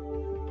body.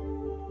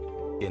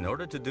 In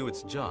order to do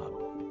its job,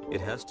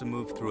 it has to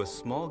move through a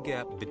small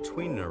gap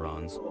between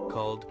neurons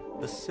called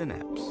the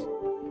synapse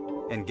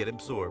and get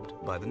absorbed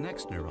by the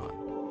next neuron.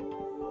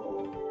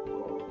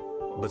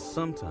 But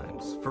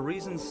sometimes, for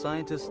reasons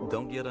scientists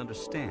don't yet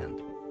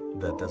understand,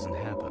 that doesn't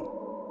happen.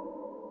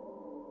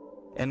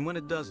 And when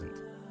it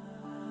doesn't,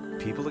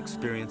 people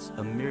experience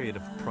a myriad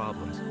of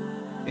problems,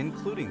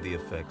 including the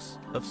effects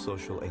of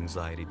social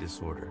anxiety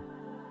disorder.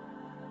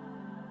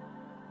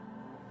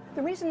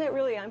 The reason that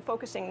really I'm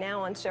focusing now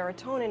on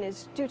serotonin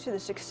is due to the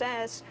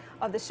success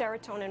of the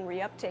serotonin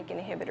reuptake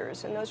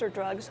inhibitors, and those are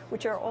drugs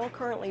which are all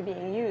currently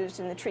being used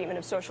in the treatment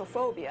of social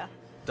phobia.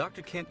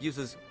 Dr. Kent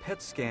uses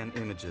PET scan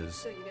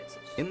images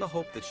in the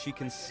hope that she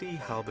can see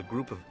how the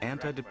group of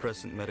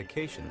antidepressant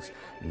medications,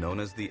 known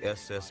as the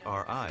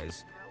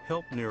SSRIs,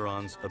 help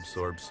neurons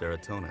absorb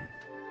serotonin.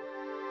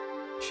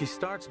 She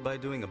starts by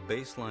doing a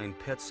baseline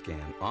PET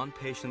scan on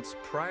patients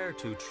prior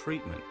to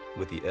treatment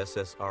with the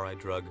SSRI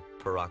drug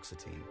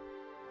paroxetine.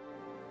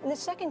 In the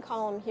second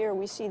column here,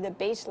 we see the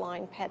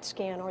baseline PET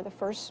scan, or the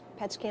first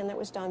PET scan that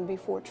was done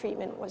before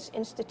treatment was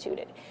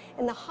instituted.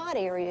 And the hot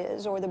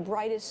areas, or the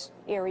brightest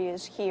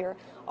areas here,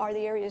 are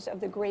the areas of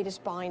the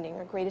greatest binding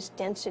or greatest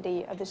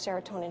density of the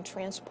serotonin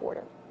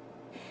transporter.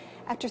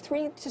 After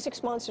 3 to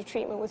 6 months of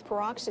treatment with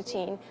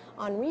paroxetine,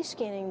 on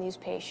rescanning these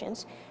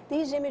patients,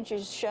 these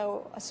images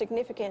show a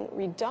significant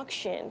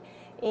reduction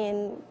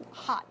in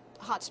hot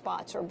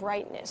spots or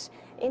brightness,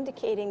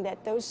 indicating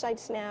that those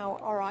sites now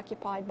are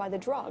occupied by the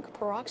drug,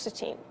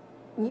 paroxetine.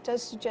 It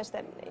does suggest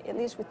that, at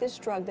least with this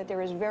drug, that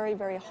there is very,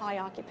 very high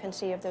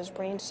occupancy of those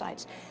brain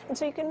sites. And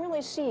so you can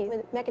really see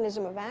the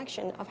mechanism of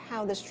action of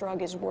how this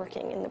drug is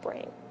working in the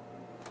brain.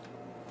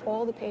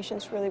 All the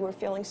patients really were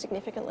feeling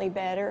significantly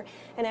better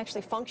and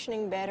actually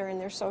functioning better in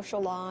their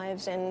social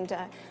lives, and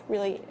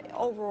really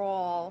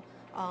overall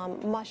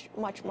much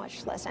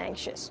less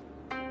anxious.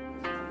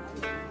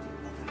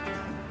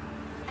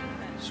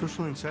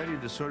 Social anxiety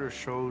disorder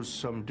shows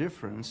some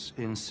difference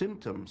in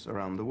symptoms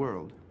around the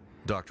world.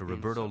 Dr.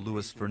 Roberto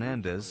Luis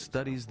Fernandez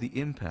studies the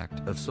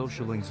impact of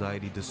social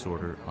anxiety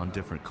disorder on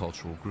different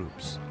cultural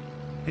groups,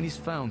 and he's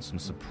found some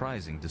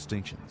surprising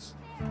distinctions.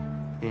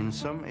 In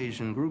some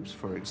Asian groups,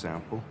 for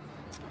example,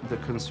 the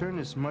concern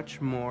is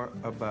much more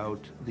about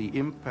the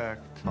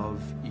impact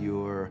of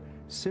your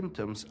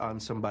symptoms on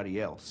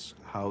somebody else,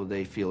 how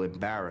they feel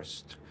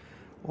embarrassed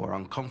or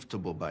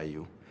uncomfortable by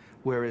you.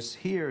 Whereas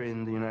here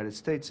in the United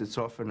States, it's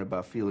often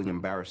about feeling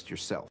embarrassed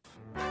yourself.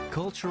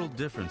 Cultural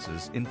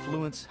differences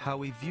influence how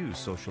we view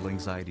social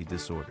anxiety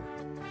disorder.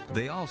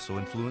 They also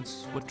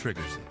influence what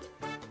triggers it.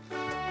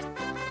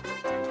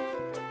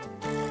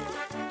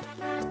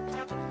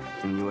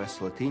 In U.S.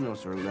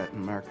 Latinos or Latin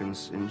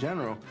Americans in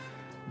general,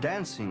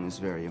 dancing is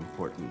very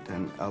important,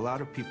 and a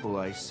lot of people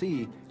I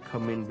see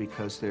come in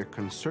because they're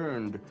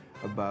concerned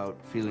about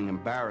feeling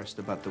embarrassed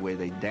about the way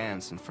they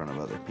dance in front of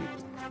other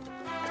people.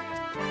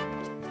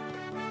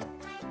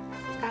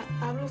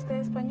 ¿Habla usted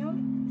español?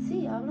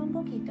 Sí, hablo un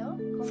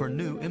poquito. For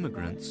new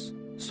immigrants,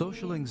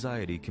 social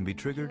anxiety can be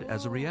triggered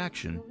as a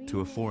reaction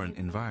to a foreign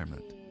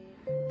environment.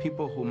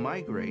 People who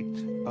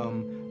migrate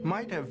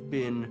might have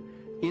been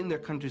in their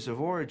countries of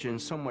origin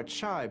somewhat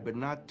shy, but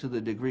not to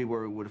the degree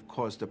where it would have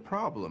caused a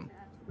problem.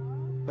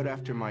 But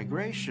after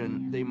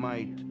migration, they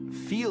might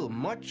feel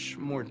much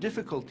more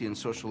difficulty in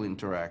social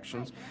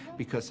interactions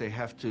because they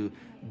have to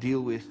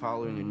deal with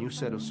following a new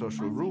set of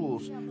social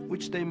rules,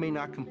 which they may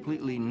not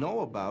completely know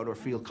about or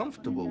feel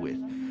comfortable with.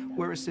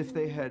 Whereas if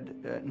they had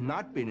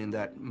not been in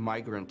that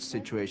migrant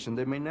situation,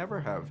 they may never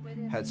have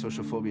had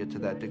social phobia to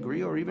that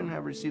degree or even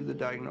have received the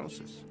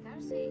diagnosis.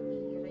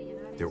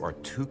 There are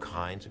two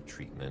kinds of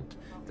treatment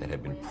that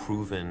have been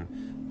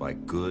proven by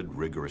good,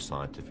 rigorous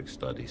scientific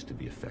studies to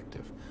be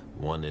effective.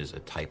 One is a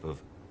type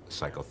of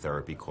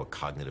psychotherapy called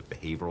cognitive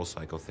behavioral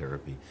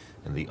psychotherapy,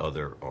 and the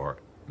other are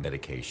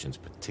medications,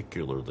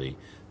 particularly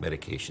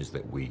medications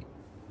that we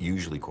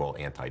usually call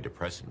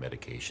antidepressant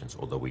medications,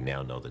 although we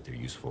now know that they're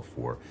useful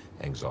for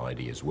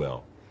anxiety as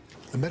well.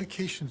 The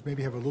medications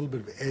maybe have a little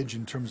bit of edge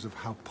in terms of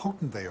how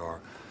potent they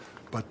are,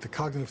 but the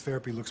cognitive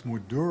therapy looks more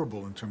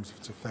durable in terms of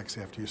its effects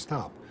after you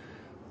stop.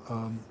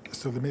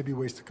 So there may be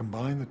ways to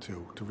combine the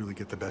two to really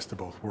get the best of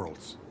both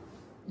worlds.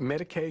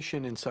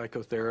 Medication and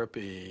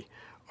psychotherapy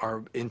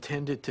are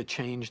intended to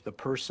change the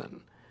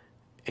person,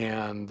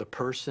 and the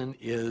person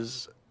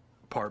is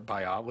part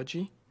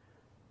biology,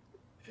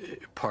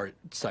 part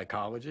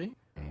psychology.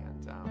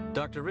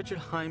 Dr. Richard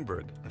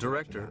Heimberg,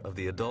 director of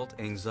the Adult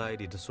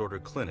Anxiety Disorder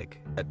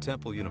Clinic at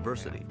Temple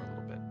University,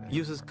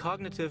 uses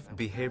cognitive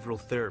behavioral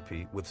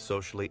therapy with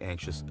socially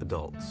anxious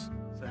adults.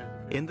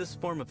 In this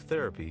form of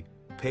therapy,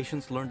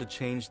 patients learn to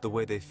change the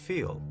way they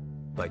feel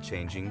by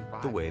changing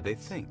the way they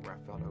think.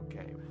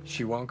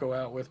 She won't go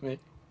out with me.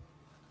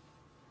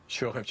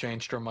 She'll have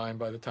changed her mind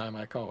by the time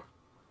I call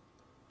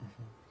her.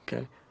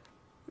 Okay?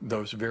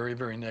 Those very,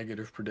 very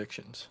negative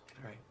predictions.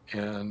 Right.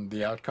 And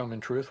the outcome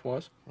in truth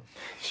was?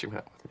 She went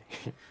out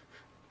with me.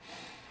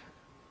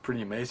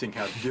 Pretty amazing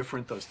how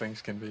different those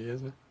things can be,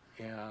 isn't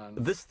it? And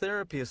this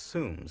therapy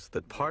assumes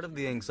that part of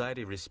the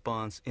anxiety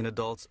response in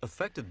adults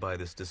affected by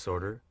this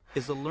disorder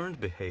is a learned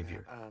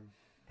behavior.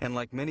 And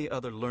like many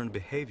other learned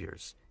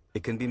behaviors,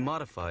 it can be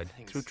modified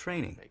through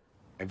training.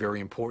 a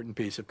very important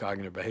piece of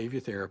cognitive behavior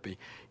therapy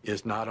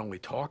is not only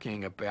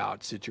talking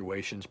about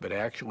situations, but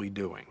actually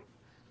doing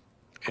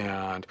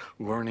and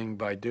learning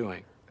by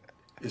doing.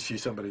 Is she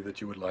somebody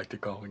that you would like to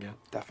call again?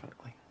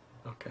 Definitely.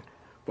 Okay.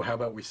 Well, how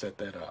about we set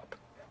that up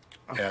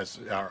as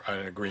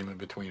an agreement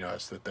between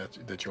us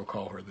that you'll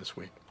call her this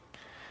week?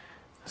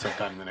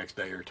 Sometime the next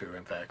day or two,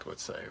 in fact,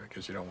 let's say,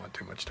 because you don't want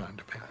too much time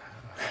to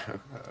pass.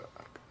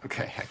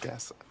 Okay, I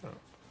guess.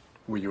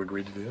 Will you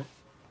agree to do it?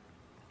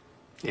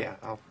 Yeah,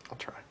 I'll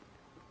try.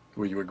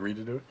 Will you agree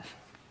to do it?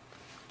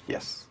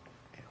 Yes.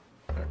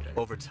 Yeah. Okay.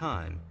 Over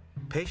time,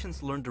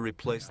 patients learn to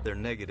replace their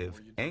negative,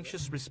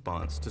 anxious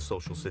response to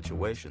social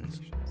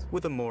situations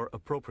with a more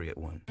appropriate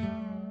one.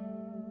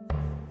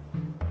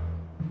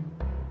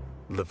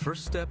 The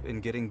first step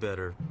in getting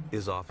better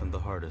is often the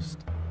hardest,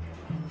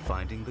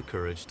 finding the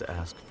courage to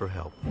ask for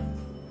help.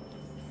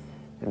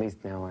 At least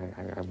now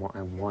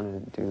I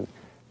want to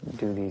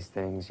do these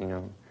things, you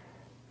know,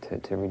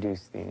 to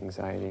reduce the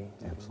anxiety.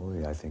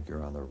 Absolutely. I think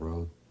you're on the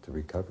road to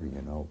recovery,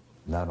 you know.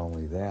 Not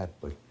only that,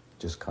 but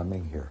just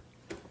coming here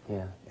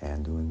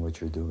and doing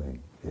what you're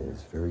doing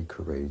is very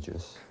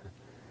courageous.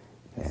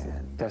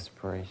 And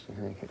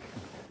desperation.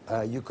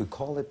 You could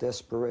call it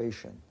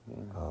desperation.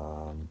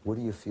 What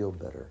do you feel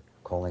better?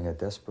 Calling it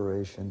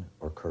desperation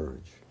or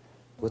courage?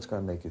 What's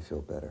going to make you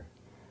feel better?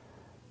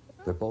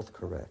 They're both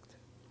correct.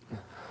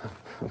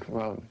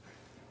 Well,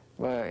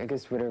 I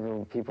guess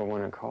whatever people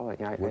want to call it.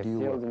 Yeah, to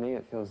me,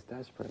 it feels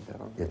desperate,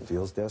 though. It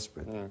feels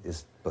desperate. Yeah.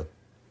 But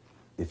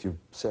if you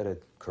said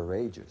it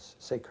courageous,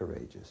 say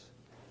courageous.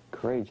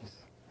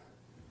 Courageous.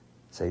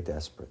 Say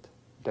desperate.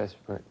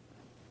 Desperate.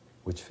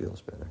 Which feels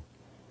better?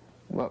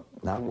 Well,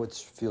 not what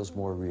feels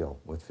more real.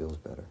 What feels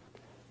better?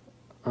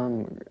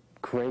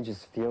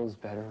 Courageous feels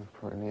better.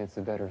 I mean, it's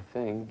a better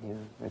thing, you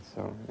know. It's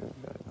so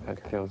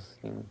that feels,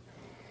 you know,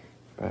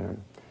 better.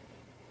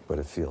 But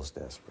it feels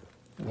desperate.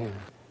 Yeah.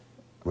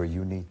 Where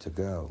you need to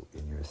go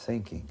in your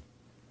thinking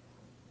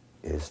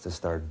is to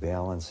start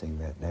balancing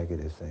that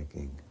negative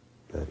thinking,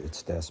 that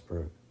it's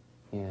desperate,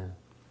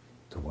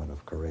 to one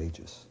of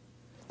courageous.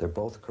 They're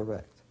both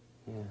correct.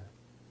 Yeah.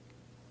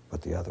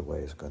 But the other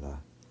way is going to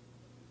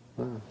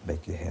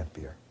make you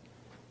happier.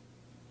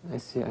 I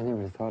see. I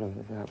never thought of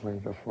it that way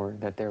before,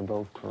 that they're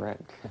both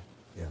correct.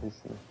 Yeah.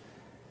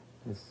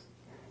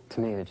 To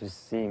me, it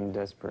just seemed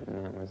desperate,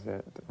 and that was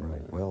it.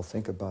 Right. Well,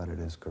 think about it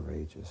as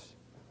courageous.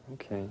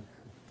 Okay.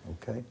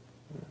 Okay?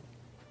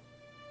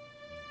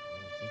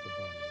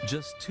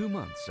 Just 2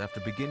 months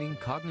after beginning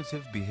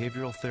cognitive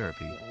behavioral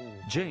therapy,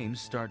 James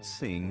starts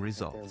seeing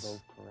results.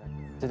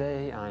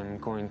 Today, I'm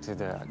going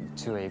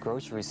to a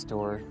grocery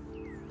store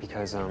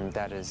because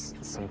that is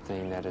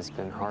something that has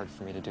been hard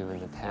for me to do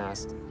in the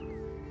past.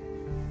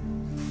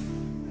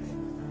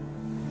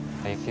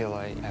 I feel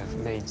like I've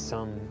made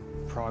some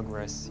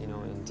progress, you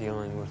know, in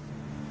dealing with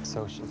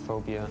social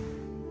phobia.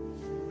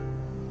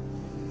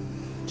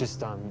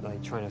 Just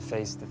like trying to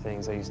face the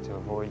things I used to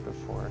avoid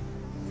before.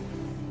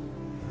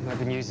 I've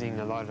been using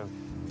a lot of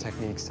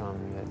techniques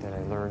that I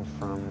learned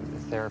from a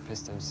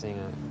therapist. I'm seeing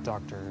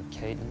Dr.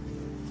 Caton.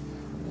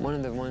 One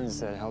of the ones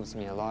that helps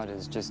me a lot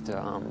is just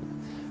to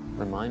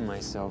remind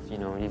myself, you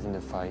know, even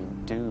if I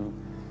do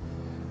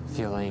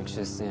feel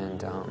anxious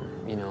and,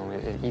 you know,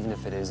 even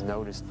if it is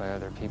noticed by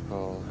other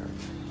people,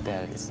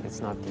 that it's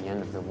not the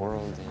end of the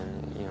world,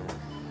 and, you know,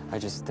 I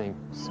just think,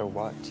 so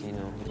what, you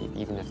know,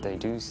 even if they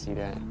do see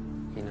that,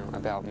 you know,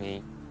 about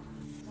me.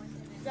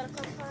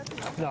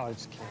 No,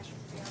 it's cash.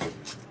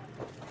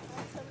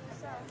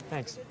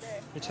 Thanks.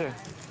 You too.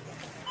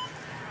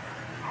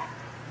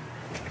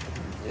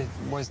 It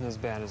wasn't as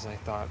bad as I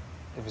thought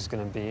it was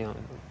going to be.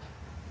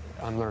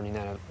 I'm learning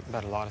that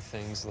about a lot of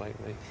things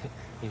lately.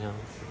 You know,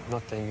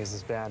 nothing is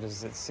as bad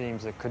as it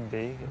seems it could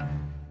be.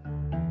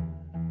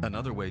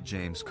 Another way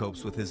James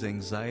copes with his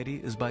anxiety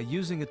is by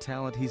using a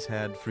talent he's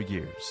had for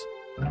years,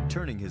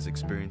 turning his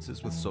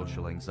experiences with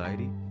social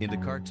anxiety into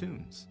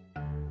cartoons.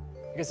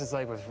 I guess it's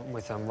like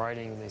with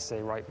writing, they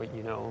say write what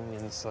you know,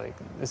 and it's like,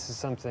 this is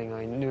something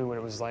I knew what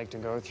it was like to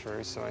go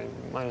through, so I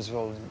might as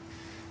well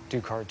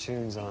do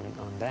cartoons on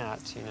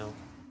that, you know.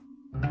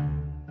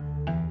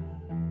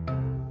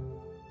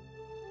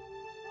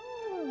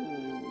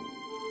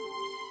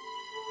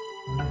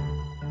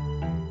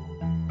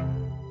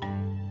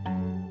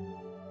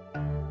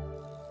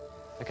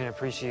 I can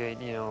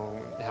appreciate, you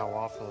know, how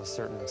awful a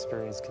certain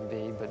experience can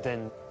be, but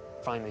then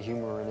find the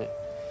humor in it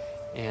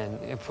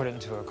and put it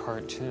into a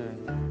cartoon.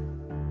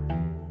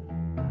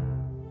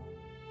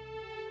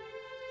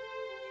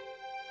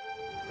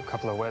 A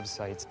couple of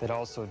websites that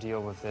also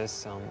deal with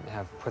this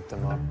have put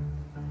them up.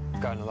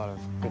 I've gotten a lot of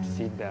good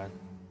feedback.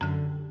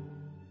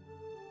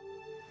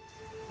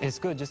 It's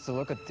good just to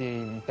look at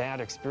the bad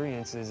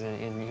experiences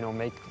and you know,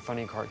 make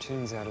funny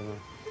cartoons out of them.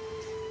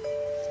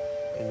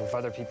 And if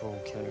other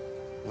people can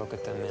look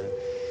at them and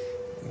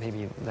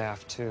maybe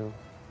laugh too,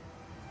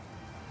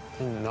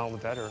 then all the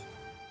better.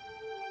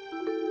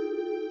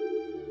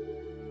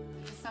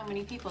 So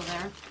many people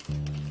there.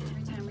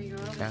 Every time we go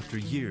over. After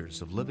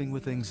years of living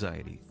with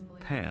anxiety,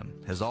 Pam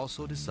has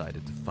also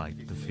decided to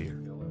fight the fear.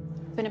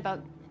 It's been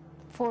about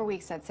 4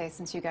 weeks, I'd say,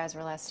 since you guys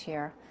were last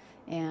here.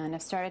 And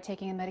I've started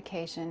taking a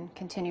medication,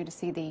 continue to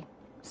see the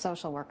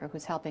social worker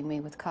who's helping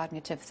me with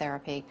cognitive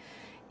therapy.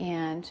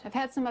 And I've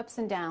had some ups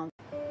and downs.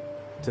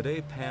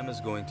 Today, Pam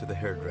is going to the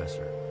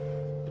hairdresser,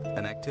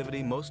 an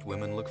activity most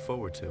women look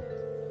forward to.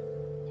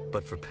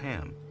 But for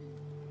Pam,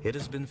 it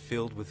has been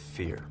filled with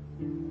fear.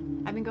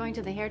 I've been going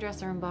to the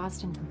hairdresser in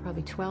Boston for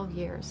probably 12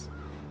 years,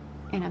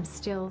 and I'm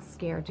still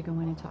scared to go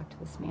in and talk to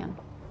this man.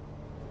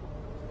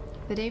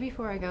 The day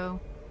before I go,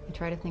 I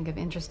try to think of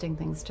interesting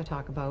things to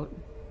talk about,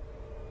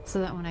 so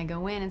that when I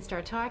go in and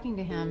start talking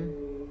to him,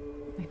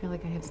 I feel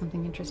like I have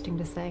something interesting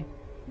to say.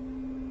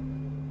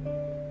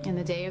 And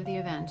the day of the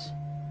event,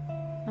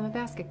 I'm a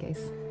basket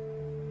case.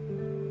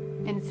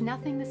 And it's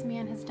nothing this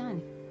man has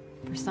done.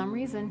 For some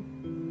reason,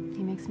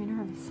 he makes me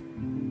nervous.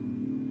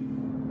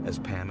 As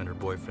Pam and her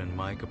boyfriend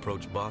Mike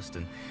approach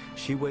Boston,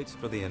 she waits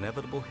for the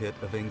inevitable hit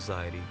of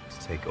anxiety to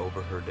take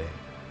over her day.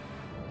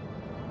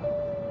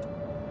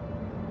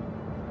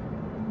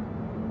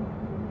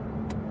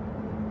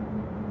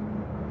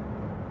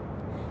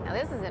 Now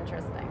this is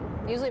interesting.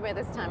 Usually by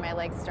this time my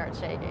legs start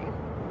shaking.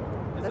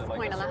 At this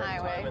point on the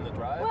highway. In the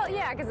drive? Well,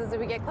 yeah, because as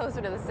we get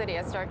closer to the city,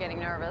 I start getting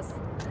nervous.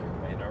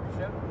 Are you nervous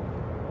yet?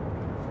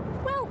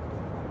 Well,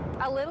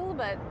 a little,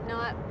 but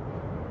not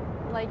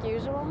like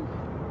usual.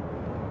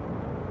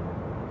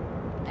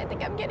 I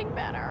think I'm getting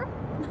better.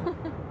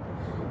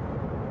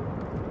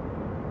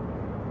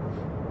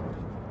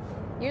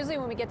 Usually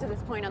when we get to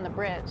this point on the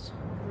bridge,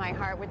 my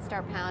heart would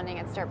start pounding,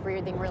 I'd start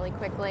breathing really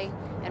quickly,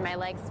 and my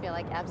legs feel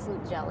like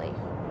absolute jelly.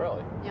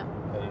 Really? Yep.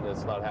 And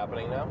it's not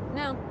happening now?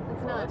 No,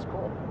 it's not. That's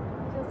cool.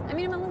 I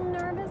mean, I'm a little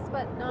nervous,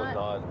 but not,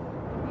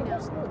 you know.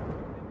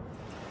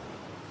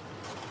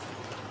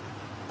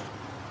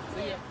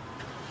 See ya.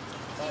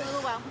 See you a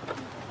little while.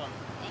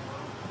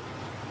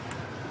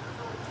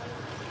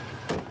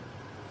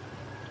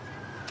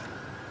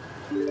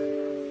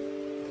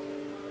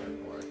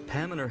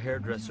 Pam and her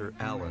hairdresser,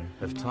 Alan,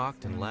 have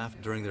talked and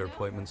laughed during their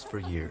appointments for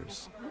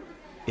years.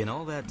 In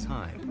all that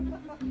time,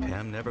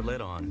 Pam never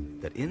let on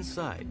that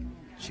inside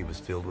she was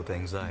filled with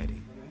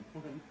anxiety.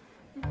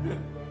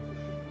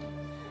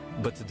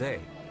 But today,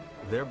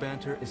 their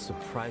banter is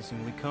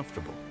surprisingly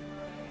comfortable,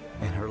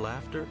 and her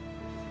laughter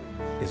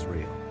is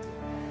real.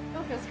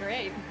 Oh, it feels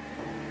great.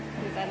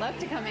 Because I love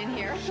to come in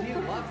here. She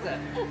loves it.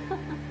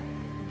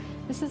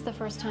 This is the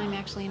first time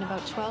actually in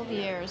about 12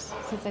 years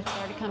since I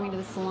started coming to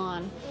the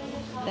salon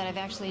that I've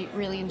actually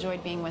really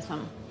enjoyed being with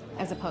him,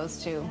 as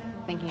opposed to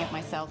thinking of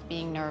myself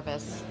being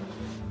nervous.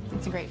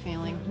 It's a great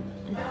feeling.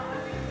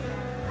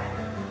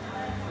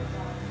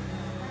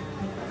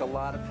 A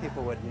lot of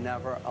people would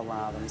never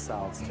allow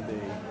themselves to be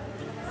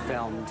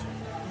filmed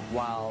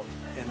while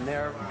in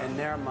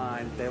their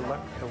mind they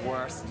look the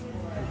worst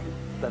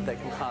that they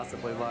can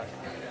possibly look.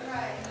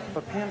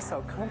 But Pam's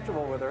so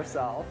comfortable with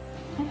herself.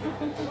 You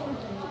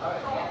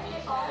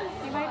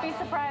might be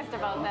surprised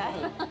about that.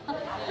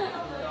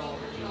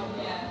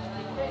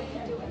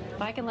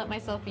 If I can let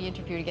myself be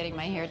interviewed getting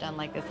my hair done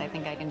like this, I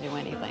think I can do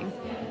anything.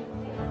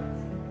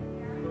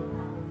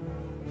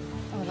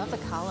 Oh, I love the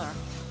color.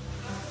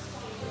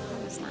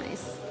 That was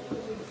nice.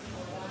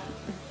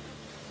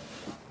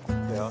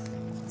 Yeah.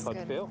 How'd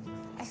you feel?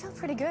 I felt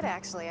pretty good,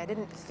 actually. I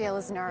didn't feel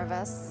as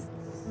nervous.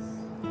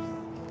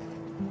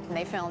 And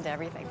they filmed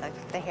everything, like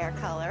the hair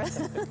color.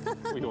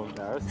 Were you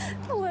embarrassed?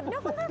 No,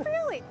 but not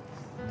really.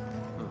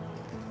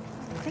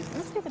 I think it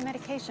must be the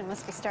medication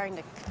must be starting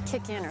to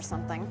kick in or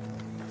something.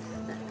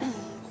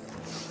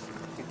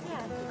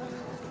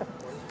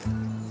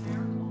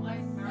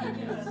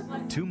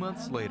 2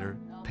 months later,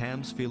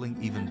 Pam's feeling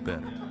even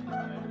better.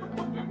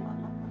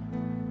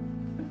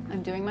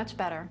 I'm doing much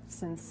better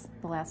since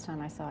the last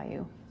time I saw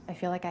you. I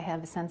feel like I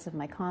have a sense of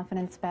my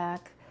confidence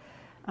back.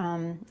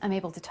 I'm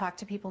able to talk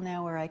to people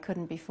now where I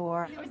couldn't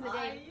before.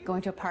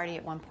 Going to a party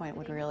at one point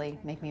would really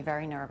make me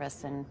very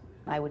nervous, and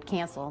I would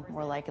cancel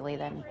more likely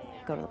than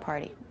go to the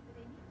party.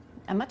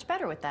 I'm much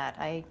better with that.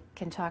 I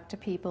can talk to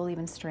people,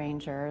 even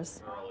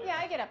strangers. Yeah,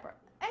 I get up early.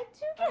 I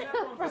do get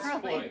up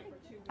early.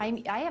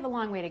 I have a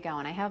long way to go,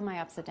 and I have my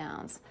ups and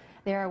downs.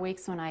 There are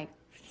weeks when I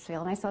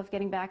feel myself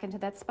getting back into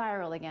that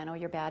spiral again. Oh,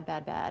 you're bad,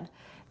 bad, bad.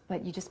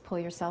 But you just pull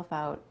yourself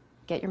out,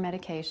 get your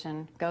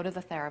medication, go to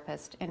the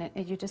therapist, and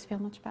you just feel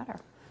much better.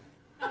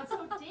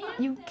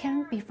 You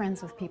can be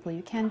friends with people.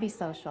 You can be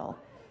social.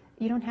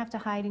 You don't have to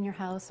hide in your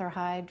house or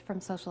hide from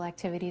social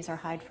activities or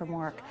hide from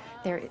work.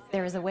 There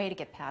is a way to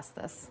get past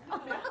this.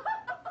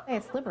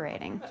 It's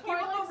liberating.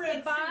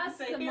 The bus,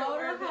 the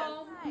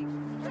motorhome.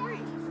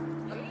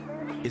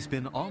 It's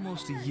been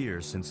almost a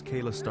year since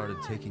Kayla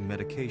started taking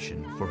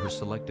medication for her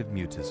selective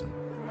mutism.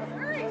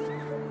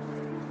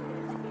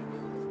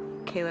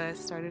 Kayla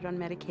started on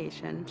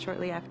medication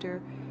shortly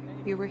after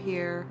you were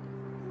here,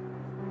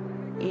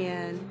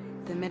 and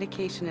the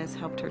medication has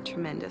helped her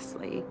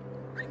tremendously.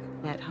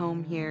 At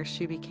home here,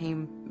 she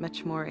became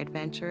much more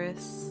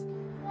adventurous.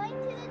 Going to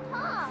the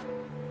top.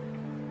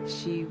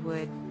 She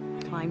would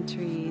climb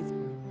trees,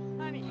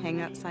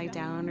 hang upside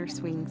down on her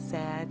swing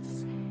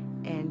sets,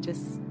 and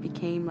just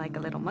became like a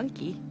little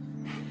monkey,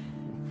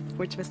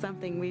 which was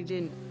something we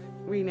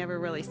never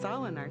really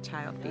saw in our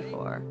child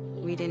before.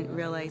 We didn't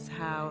realize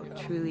how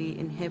truly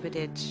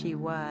inhibited she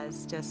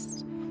was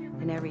just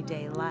in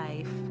everyday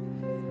life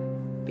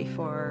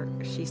before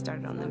she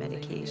started on the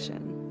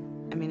medication.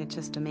 I mean, it's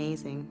just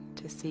amazing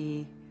to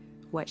see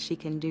what she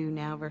can do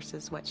now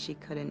versus what she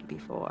couldn't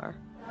before.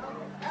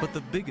 But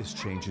the biggest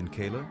change in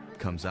Kayla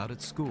comes out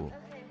at school.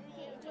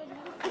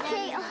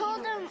 Okay,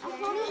 hold on.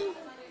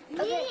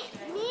 Me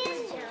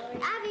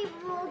and Abby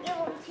will give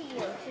them to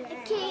you.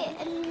 Okay,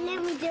 and let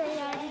me do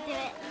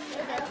it.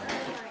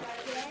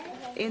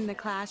 In the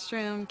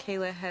classroom,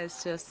 Kayla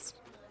has just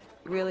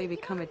really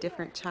become a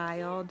different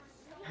child.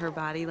 Her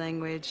body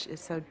language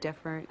is so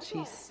different.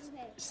 She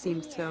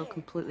seems so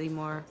completely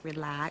more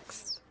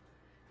relaxed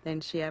than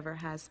she ever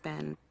has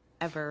been,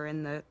 ever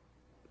in the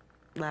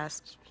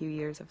last few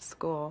years of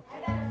school.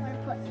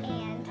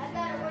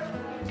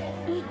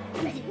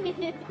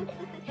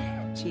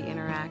 She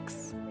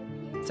interacts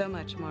so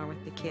much more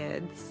with the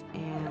kids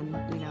and,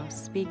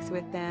 speaks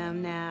with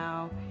them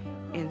now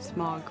in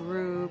small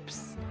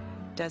groups,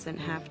 doesn't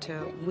have to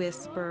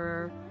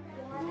whisper.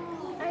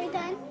 Are you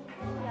done?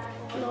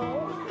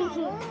 No.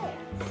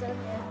 So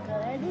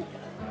good.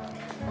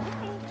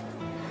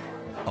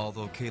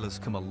 Although Kayla's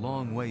come a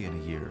long way in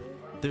a year,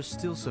 there's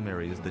still some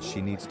areas that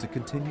she needs to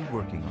continue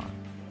working on.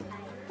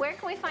 Where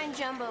can we find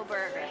Jumbo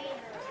Burger?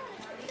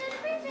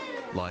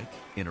 Like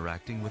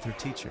interacting with her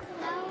teacher.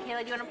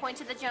 Kayla, do you want to point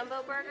to the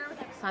Jumbo Burger?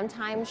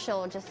 Sometimes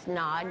she'll just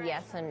nod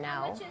yes and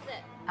no. Which is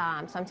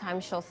it?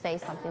 Sometimes she'll say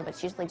something, but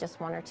it's usually just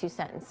one or two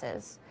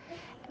sentences.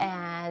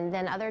 And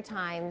then other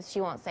times she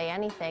won't say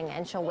anything,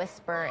 and she'll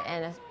whisper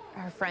in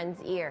her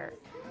friend's ear.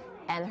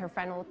 And her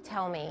friend will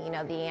tell me,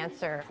 the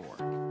answer.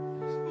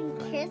 On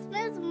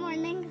Christmas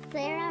morning,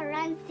 Sarah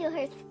runs to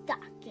her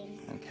stocking.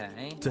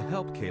 Okay. To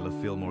help Kayla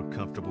feel more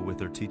comfortable with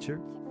her teacher,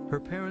 her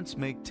parents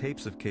make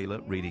tapes of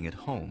Kayla reading at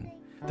home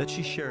that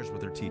she shares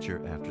with her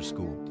teacher after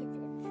school.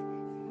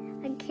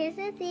 On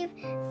Christmas Eve,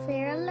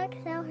 Sarah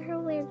looks out her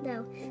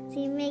window.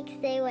 She makes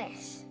a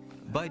wish.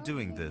 By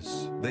doing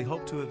this, they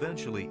hope to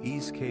eventually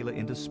ease Kayla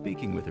into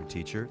speaking with her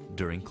teacher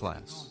during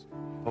class.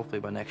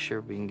 Hopefully by next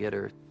year we can get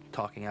her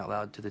talking out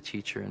loud to the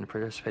teacher and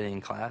participating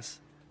in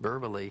class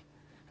verbally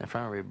in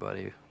front of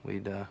everybody.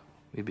 We'd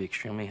be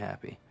extremely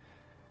happy.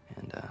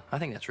 And I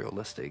think that's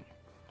realistic.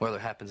 Whether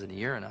it happens in a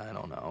year or not, I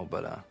don't know,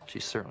 but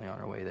she's certainly on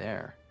her way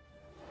there.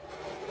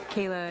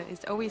 Kayla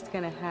is always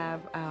going to have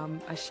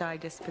a shy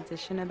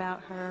disposition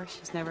about her.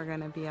 She's never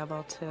going to be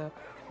able to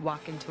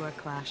walk into a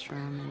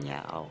classroom and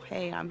yell,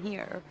 "Hey, I'm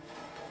here."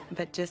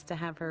 But just to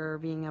have her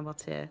being able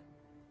to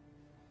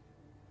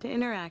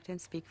interact and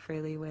speak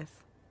freely with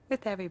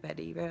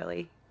everybody,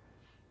 really,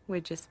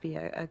 would just be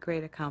a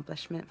great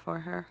accomplishment for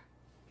her.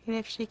 And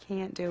if she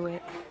can't do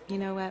it, you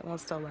know what? We'll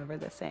still love her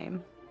the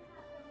same.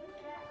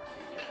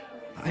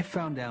 I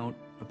found out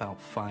about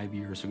 5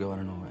 years ago, I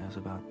don't know, I was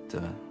about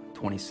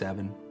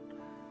 27,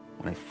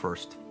 when I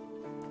first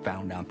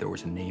found out there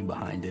was a name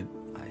behind it.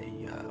 I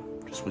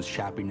just was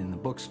shopping in the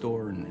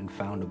bookstore and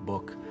found a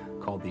book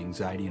called the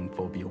Anxiety and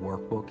Phobia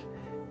Workbook,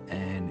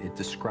 and it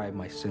described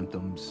my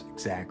symptoms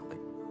exactly.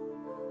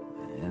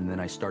 And then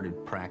I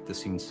started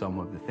practicing some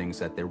of the things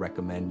that they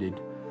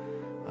recommended,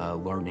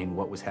 learning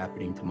what was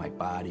happening to my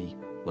body,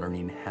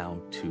 learning how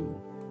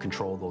to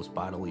control those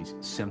bodily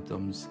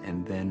symptoms,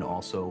 and then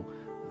also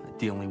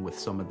dealing with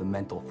some of the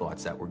mental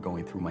thoughts that were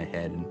going through my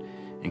head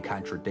and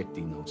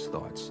contradicting those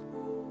thoughts.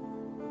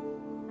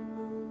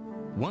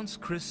 Once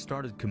Chris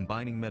started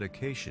combining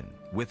medication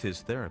with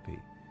his therapy,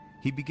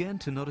 he began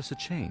to notice a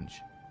change.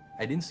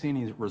 I didn't see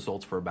any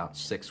results for about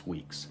 6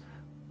 weeks,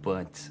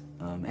 but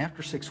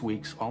after 6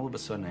 weeks, all of a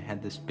sudden I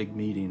had this big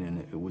meeting,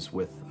 and it was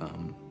with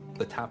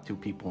the top 2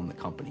 people in the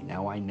company.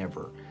 Now, I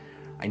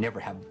I never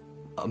have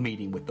a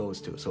meeting with those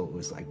two, so it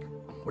was like,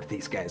 what do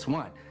these guys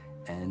want?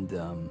 And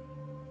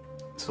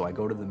so I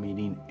go to the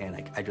meeting,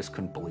 and I just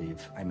couldn't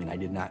believe. I mean, I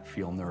did not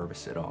feel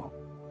nervous at all.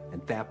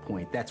 At that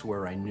point, that's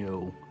where I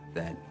knew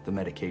that the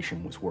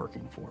medication was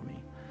working for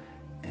me.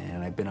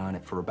 And I've been on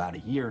it for about a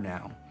year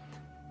now.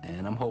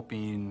 And I'm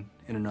hoping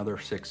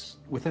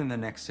within the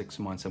next 6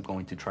 months, I'm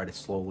going to try to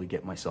slowly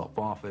get myself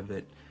off of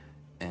it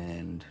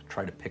and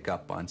try to pick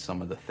up on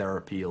some of the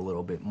therapy a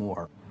little bit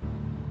more.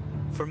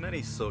 For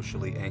many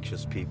socially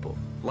anxious people,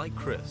 like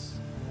Chris,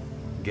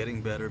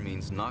 getting better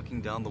means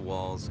knocking down the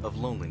walls of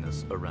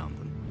loneliness around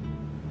them.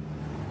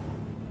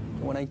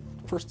 When I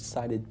first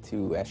decided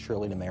to ask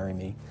Shirley to marry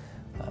me,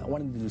 I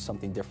wanted to do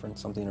something different,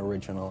 something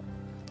original.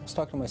 I was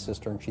talking to my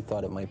sister, and she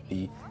thought it might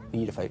be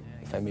neat if I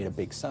made a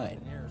big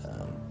sign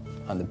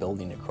on the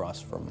building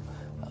across from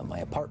my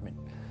apartment.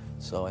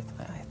 So I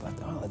thought,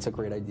 oh, that's a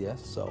great idea.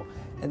 So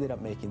I ended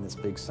up making this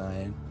big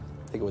sign.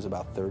 I think it was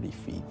about 30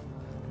 feet.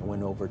 I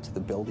went over to the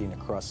building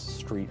across the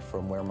street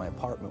from where my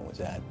apartment was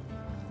at.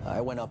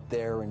 I went up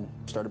there and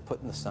started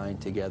putting the sign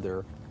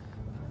together,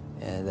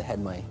 and I had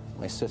my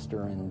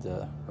sister and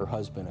her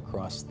husband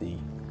across the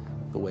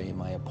way in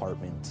my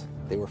apartment.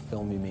 They were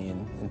filming me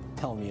and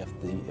telling me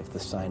if the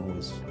sign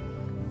was,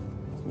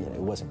 you know,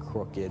 it wasn't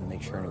crooked,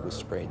 make sure it was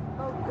straight.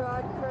 Oh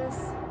God, Chris.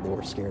 They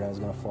were scared I was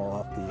going to fall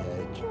off the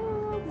edge.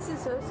 Oh, this is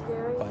so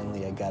scary.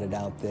 Finally, I got it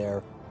out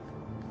there.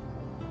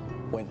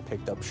 Went and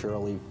picked up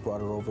Shirley,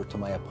 brought her over to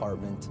my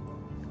apartment.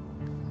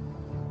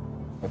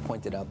 I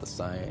pointed out the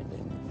sign,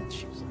 and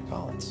she was like,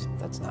 oh,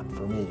 that's not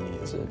for me,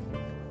 is it?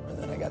 And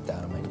then I got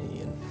down on my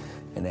knee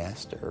and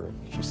asked her.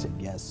 She said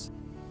yes.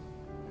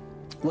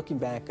 Looking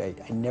back, I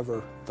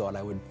never thought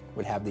I would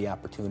have the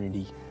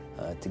opportunity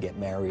to get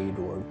married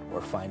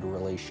or find a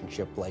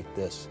relationship like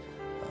this.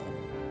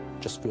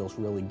 Just feels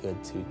really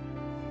good to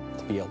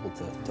be able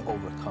to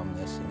overcome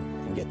this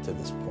and get to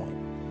this point.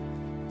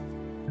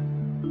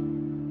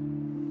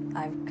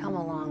 I've come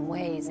a long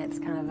ways. It's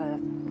kind of a,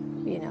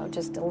 you know,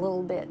 just a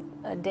little bit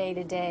a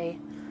day-to-day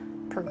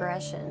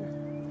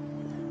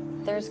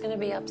progression. There's going to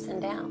be ups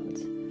and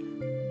downs.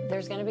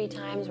 There's going to be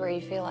times where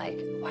you feel like,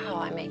 wow,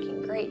 I'm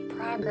making great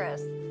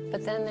progress.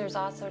 But then there's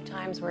also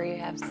times where you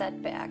have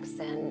setbacks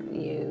and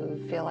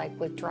you feel like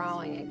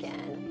withdrawing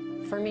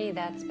again. For me,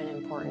 that's been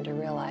important to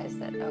realize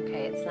that,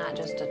 okay, it's not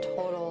just a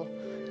total,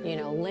 you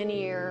know,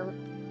 linear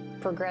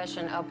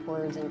progression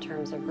upwards in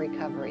terms of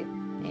recovery.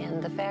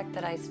 And the fact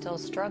that I still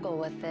struggle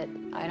with it,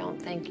 I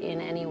don't think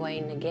in any way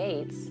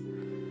negates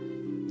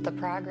the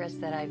progress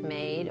that I've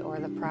made or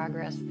the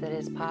progress that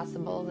is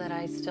possible that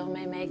I still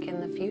may make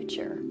in the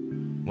future.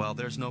 While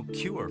there's no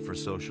cure for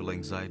social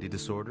anxiety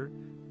disorder,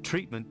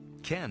 treatment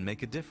can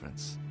make a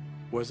difference.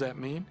 What does that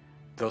mean?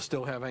 They'll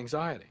still have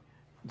anxiety.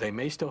 They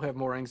may still have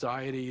more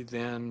anxiety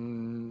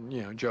than,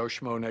 you know, Joe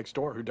Schmo next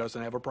door who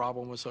doesn't have a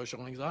problem with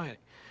social anxiety.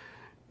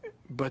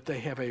 But they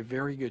have a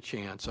very good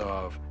chance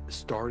of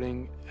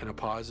starting in a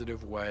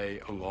positive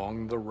way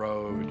along the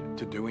road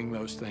to doing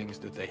those things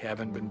that they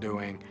haven't been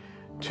doing,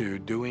 to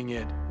doing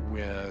it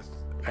with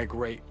a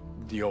great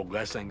deal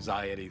less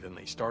anxiety than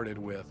they started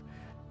with.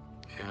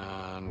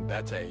 And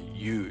that's a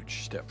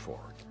huge step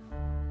forward.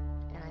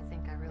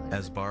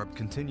 As Barb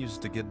continues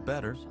to get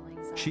better,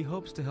 she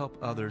hopes to help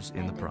others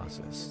in the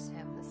process.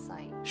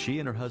 She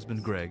and her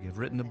husband Greg have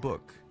written a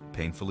book,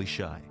 Painfully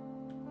Shy,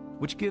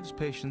 which gives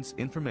patients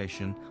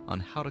information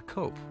on how to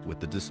cope with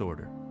the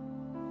disorder.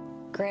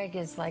 Greg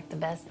is like the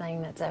best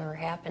thing that's ever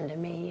happened to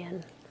me,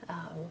 and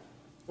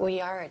we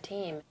are a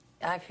team.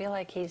 I feel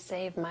like he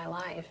saved my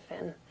life,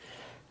 and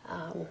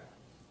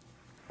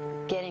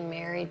getting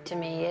married to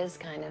me is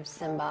kind of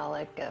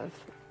symbolic of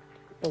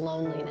the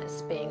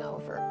loneliness being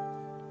over.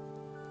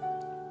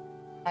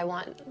 I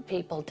want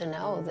people to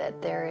know that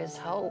there is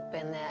hope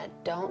and that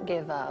don't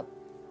give up.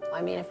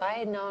 I mean, if I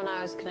had known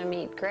I was going to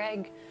meet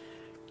Greg,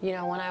 you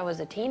know, when I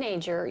was a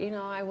teenager, you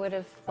know, I would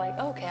have like,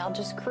 okay, I'll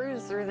just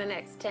cruise through the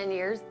next 10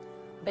 years.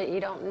 But you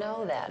don't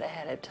know that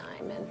ahead of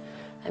time. And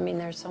I mean,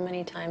 there's so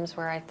many times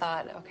where I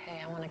thought, okay,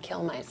 I want to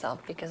kill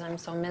myself because I'm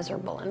so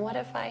miserable. And what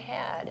if I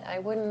had? I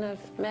wouldn't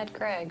have met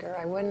Greg, or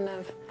I wouldn't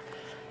have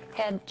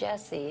had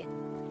Jesse.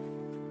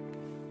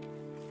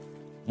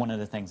 One of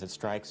the things that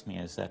strikes me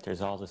is that there's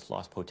all this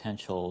lost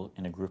potential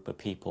in a group of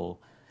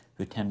people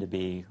who tend to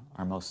be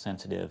our most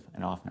sensitive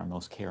and often our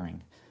most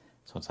caring.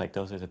 So it's like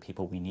those are the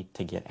people we need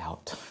to get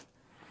out.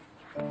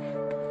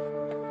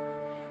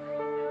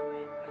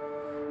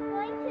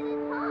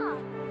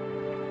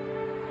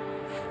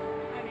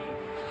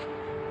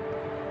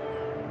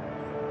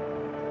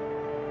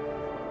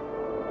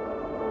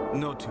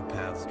 No two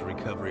paths to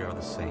recovery are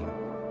the same.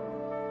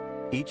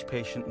 Each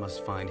patient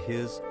must find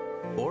his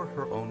or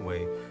her own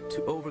way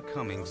to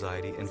overcome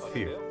anxiety and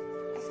fear.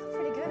 I feel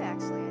pretty good,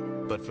 actually.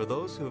 But for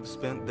those who have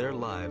spent their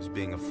lives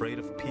being afraid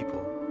of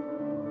people,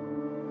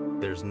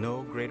 there's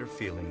no greater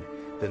feeling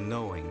than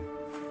knowing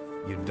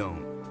you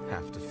don't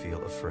have to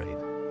feel afraid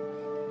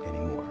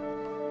anymore.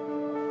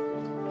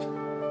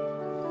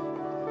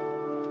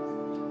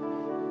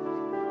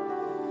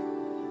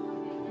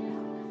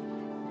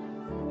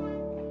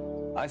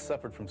 I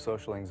suffered from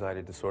social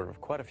anxiety disorder for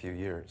quite a few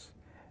years.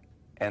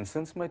 And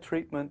since my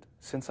treatment,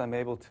 since I'm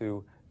able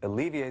to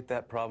alleviate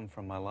that problem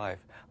from my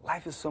life,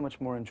 life is so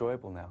much more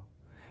enjoyable now.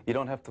 You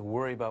don't have to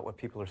worry about what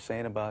people are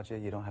saying about you.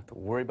 You don't have to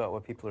worry about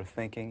what people are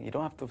thinking. You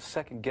don't have to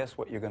second guess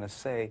what you're going to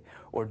say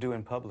or do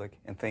in public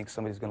and think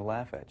somebody's going to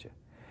laugh at you,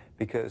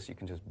 because you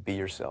can just be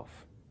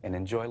yourself and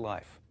enjoy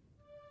life.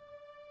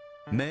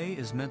 May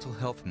is Mental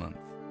Health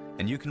Month,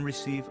 and you can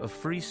receive a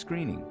free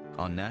screening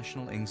on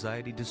National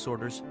Anxiety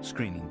Disorders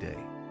Screening Day.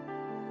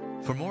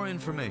 For more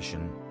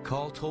information,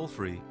 call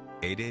toll-free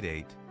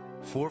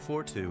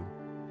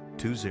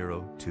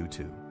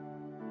 888-442-2022.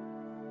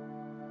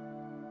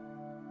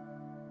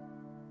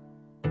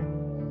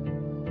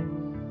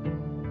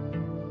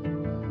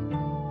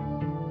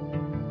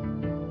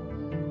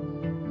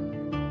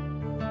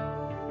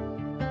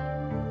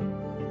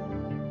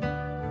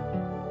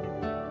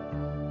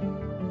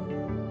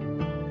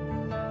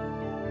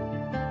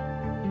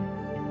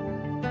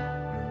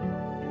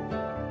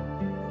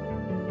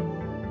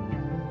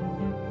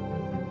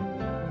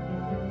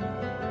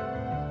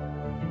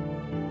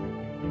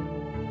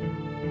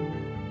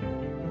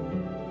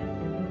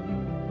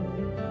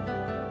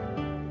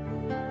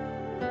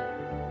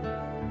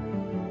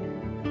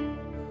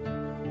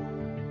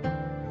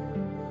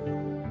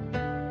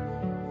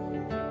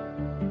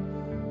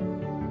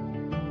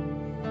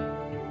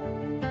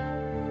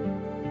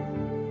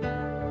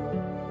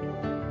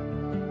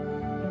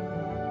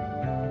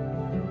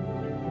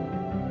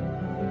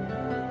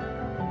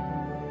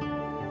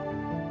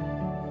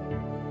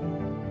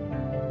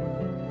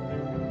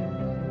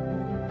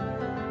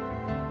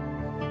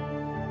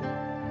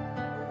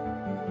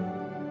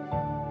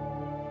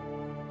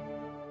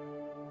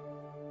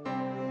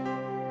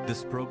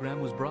 This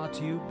program was brought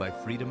to you by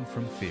Freedom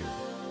from Fear,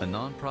 a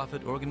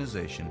nonprofit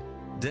organization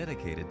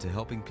dedicated to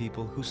helping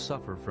people who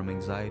suffer from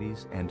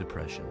anxieties and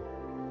depression.